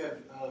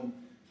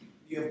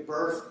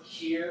birthed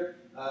here.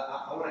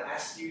 I want to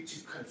ask you to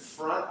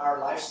confront our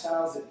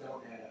lifestyles that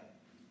don't add up.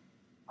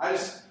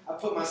 I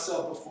put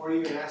myself before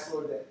you and ask,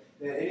 Lord, that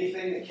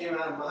anything that came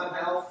out of my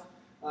mouth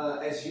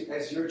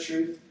as your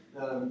truth,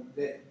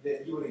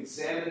 that you would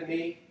examine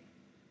me,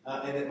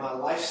 and that my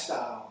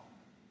lifestyle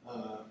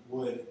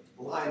would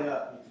line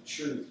up with the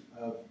truth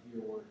of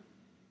your word.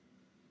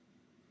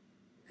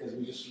 Because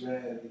we just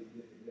read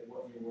that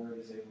what your word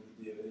is able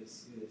to do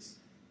is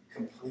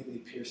completely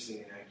piercing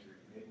and accurate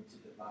and able to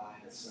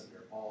divide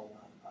asunder all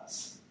of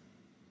us.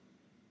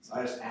 So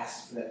I just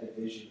ask for that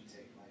division to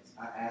take place.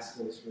 I ask,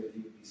 Holy Spirit, that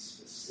you would be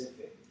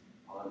specific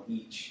on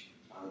each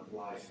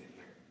life in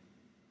here.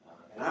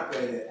 And I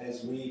pray that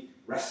as we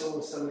wrestle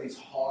with some of these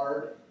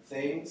hard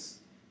things,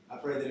 I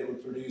pray that it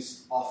would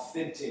produce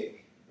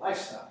authentic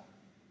lifestyle.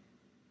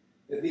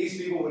 That these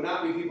people would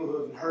not be people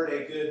who have heard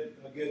a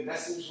good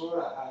message,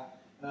 Lord,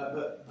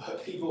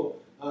 but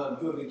people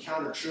who have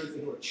encountered truth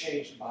and who are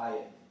changed by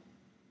it.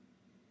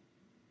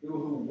 People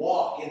who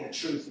walk in the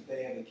truth that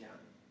they have encountered.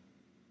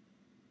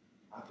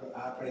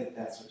 I pray that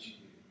that's what you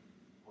do,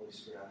 Holy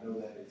Spirit. I know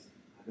that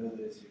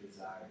is your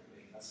desire to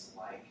make us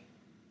like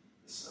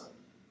the Son.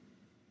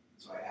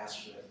 So I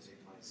ask for that to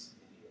take place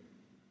in here.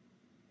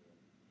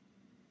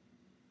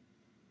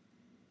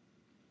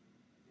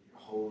 In your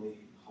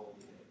holy, holy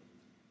name.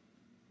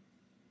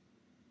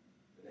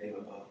 The name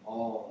above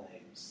all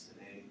names.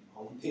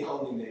 The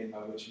only name by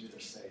which you are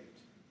saved.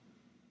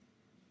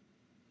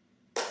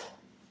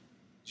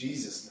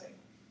 Jesus' name.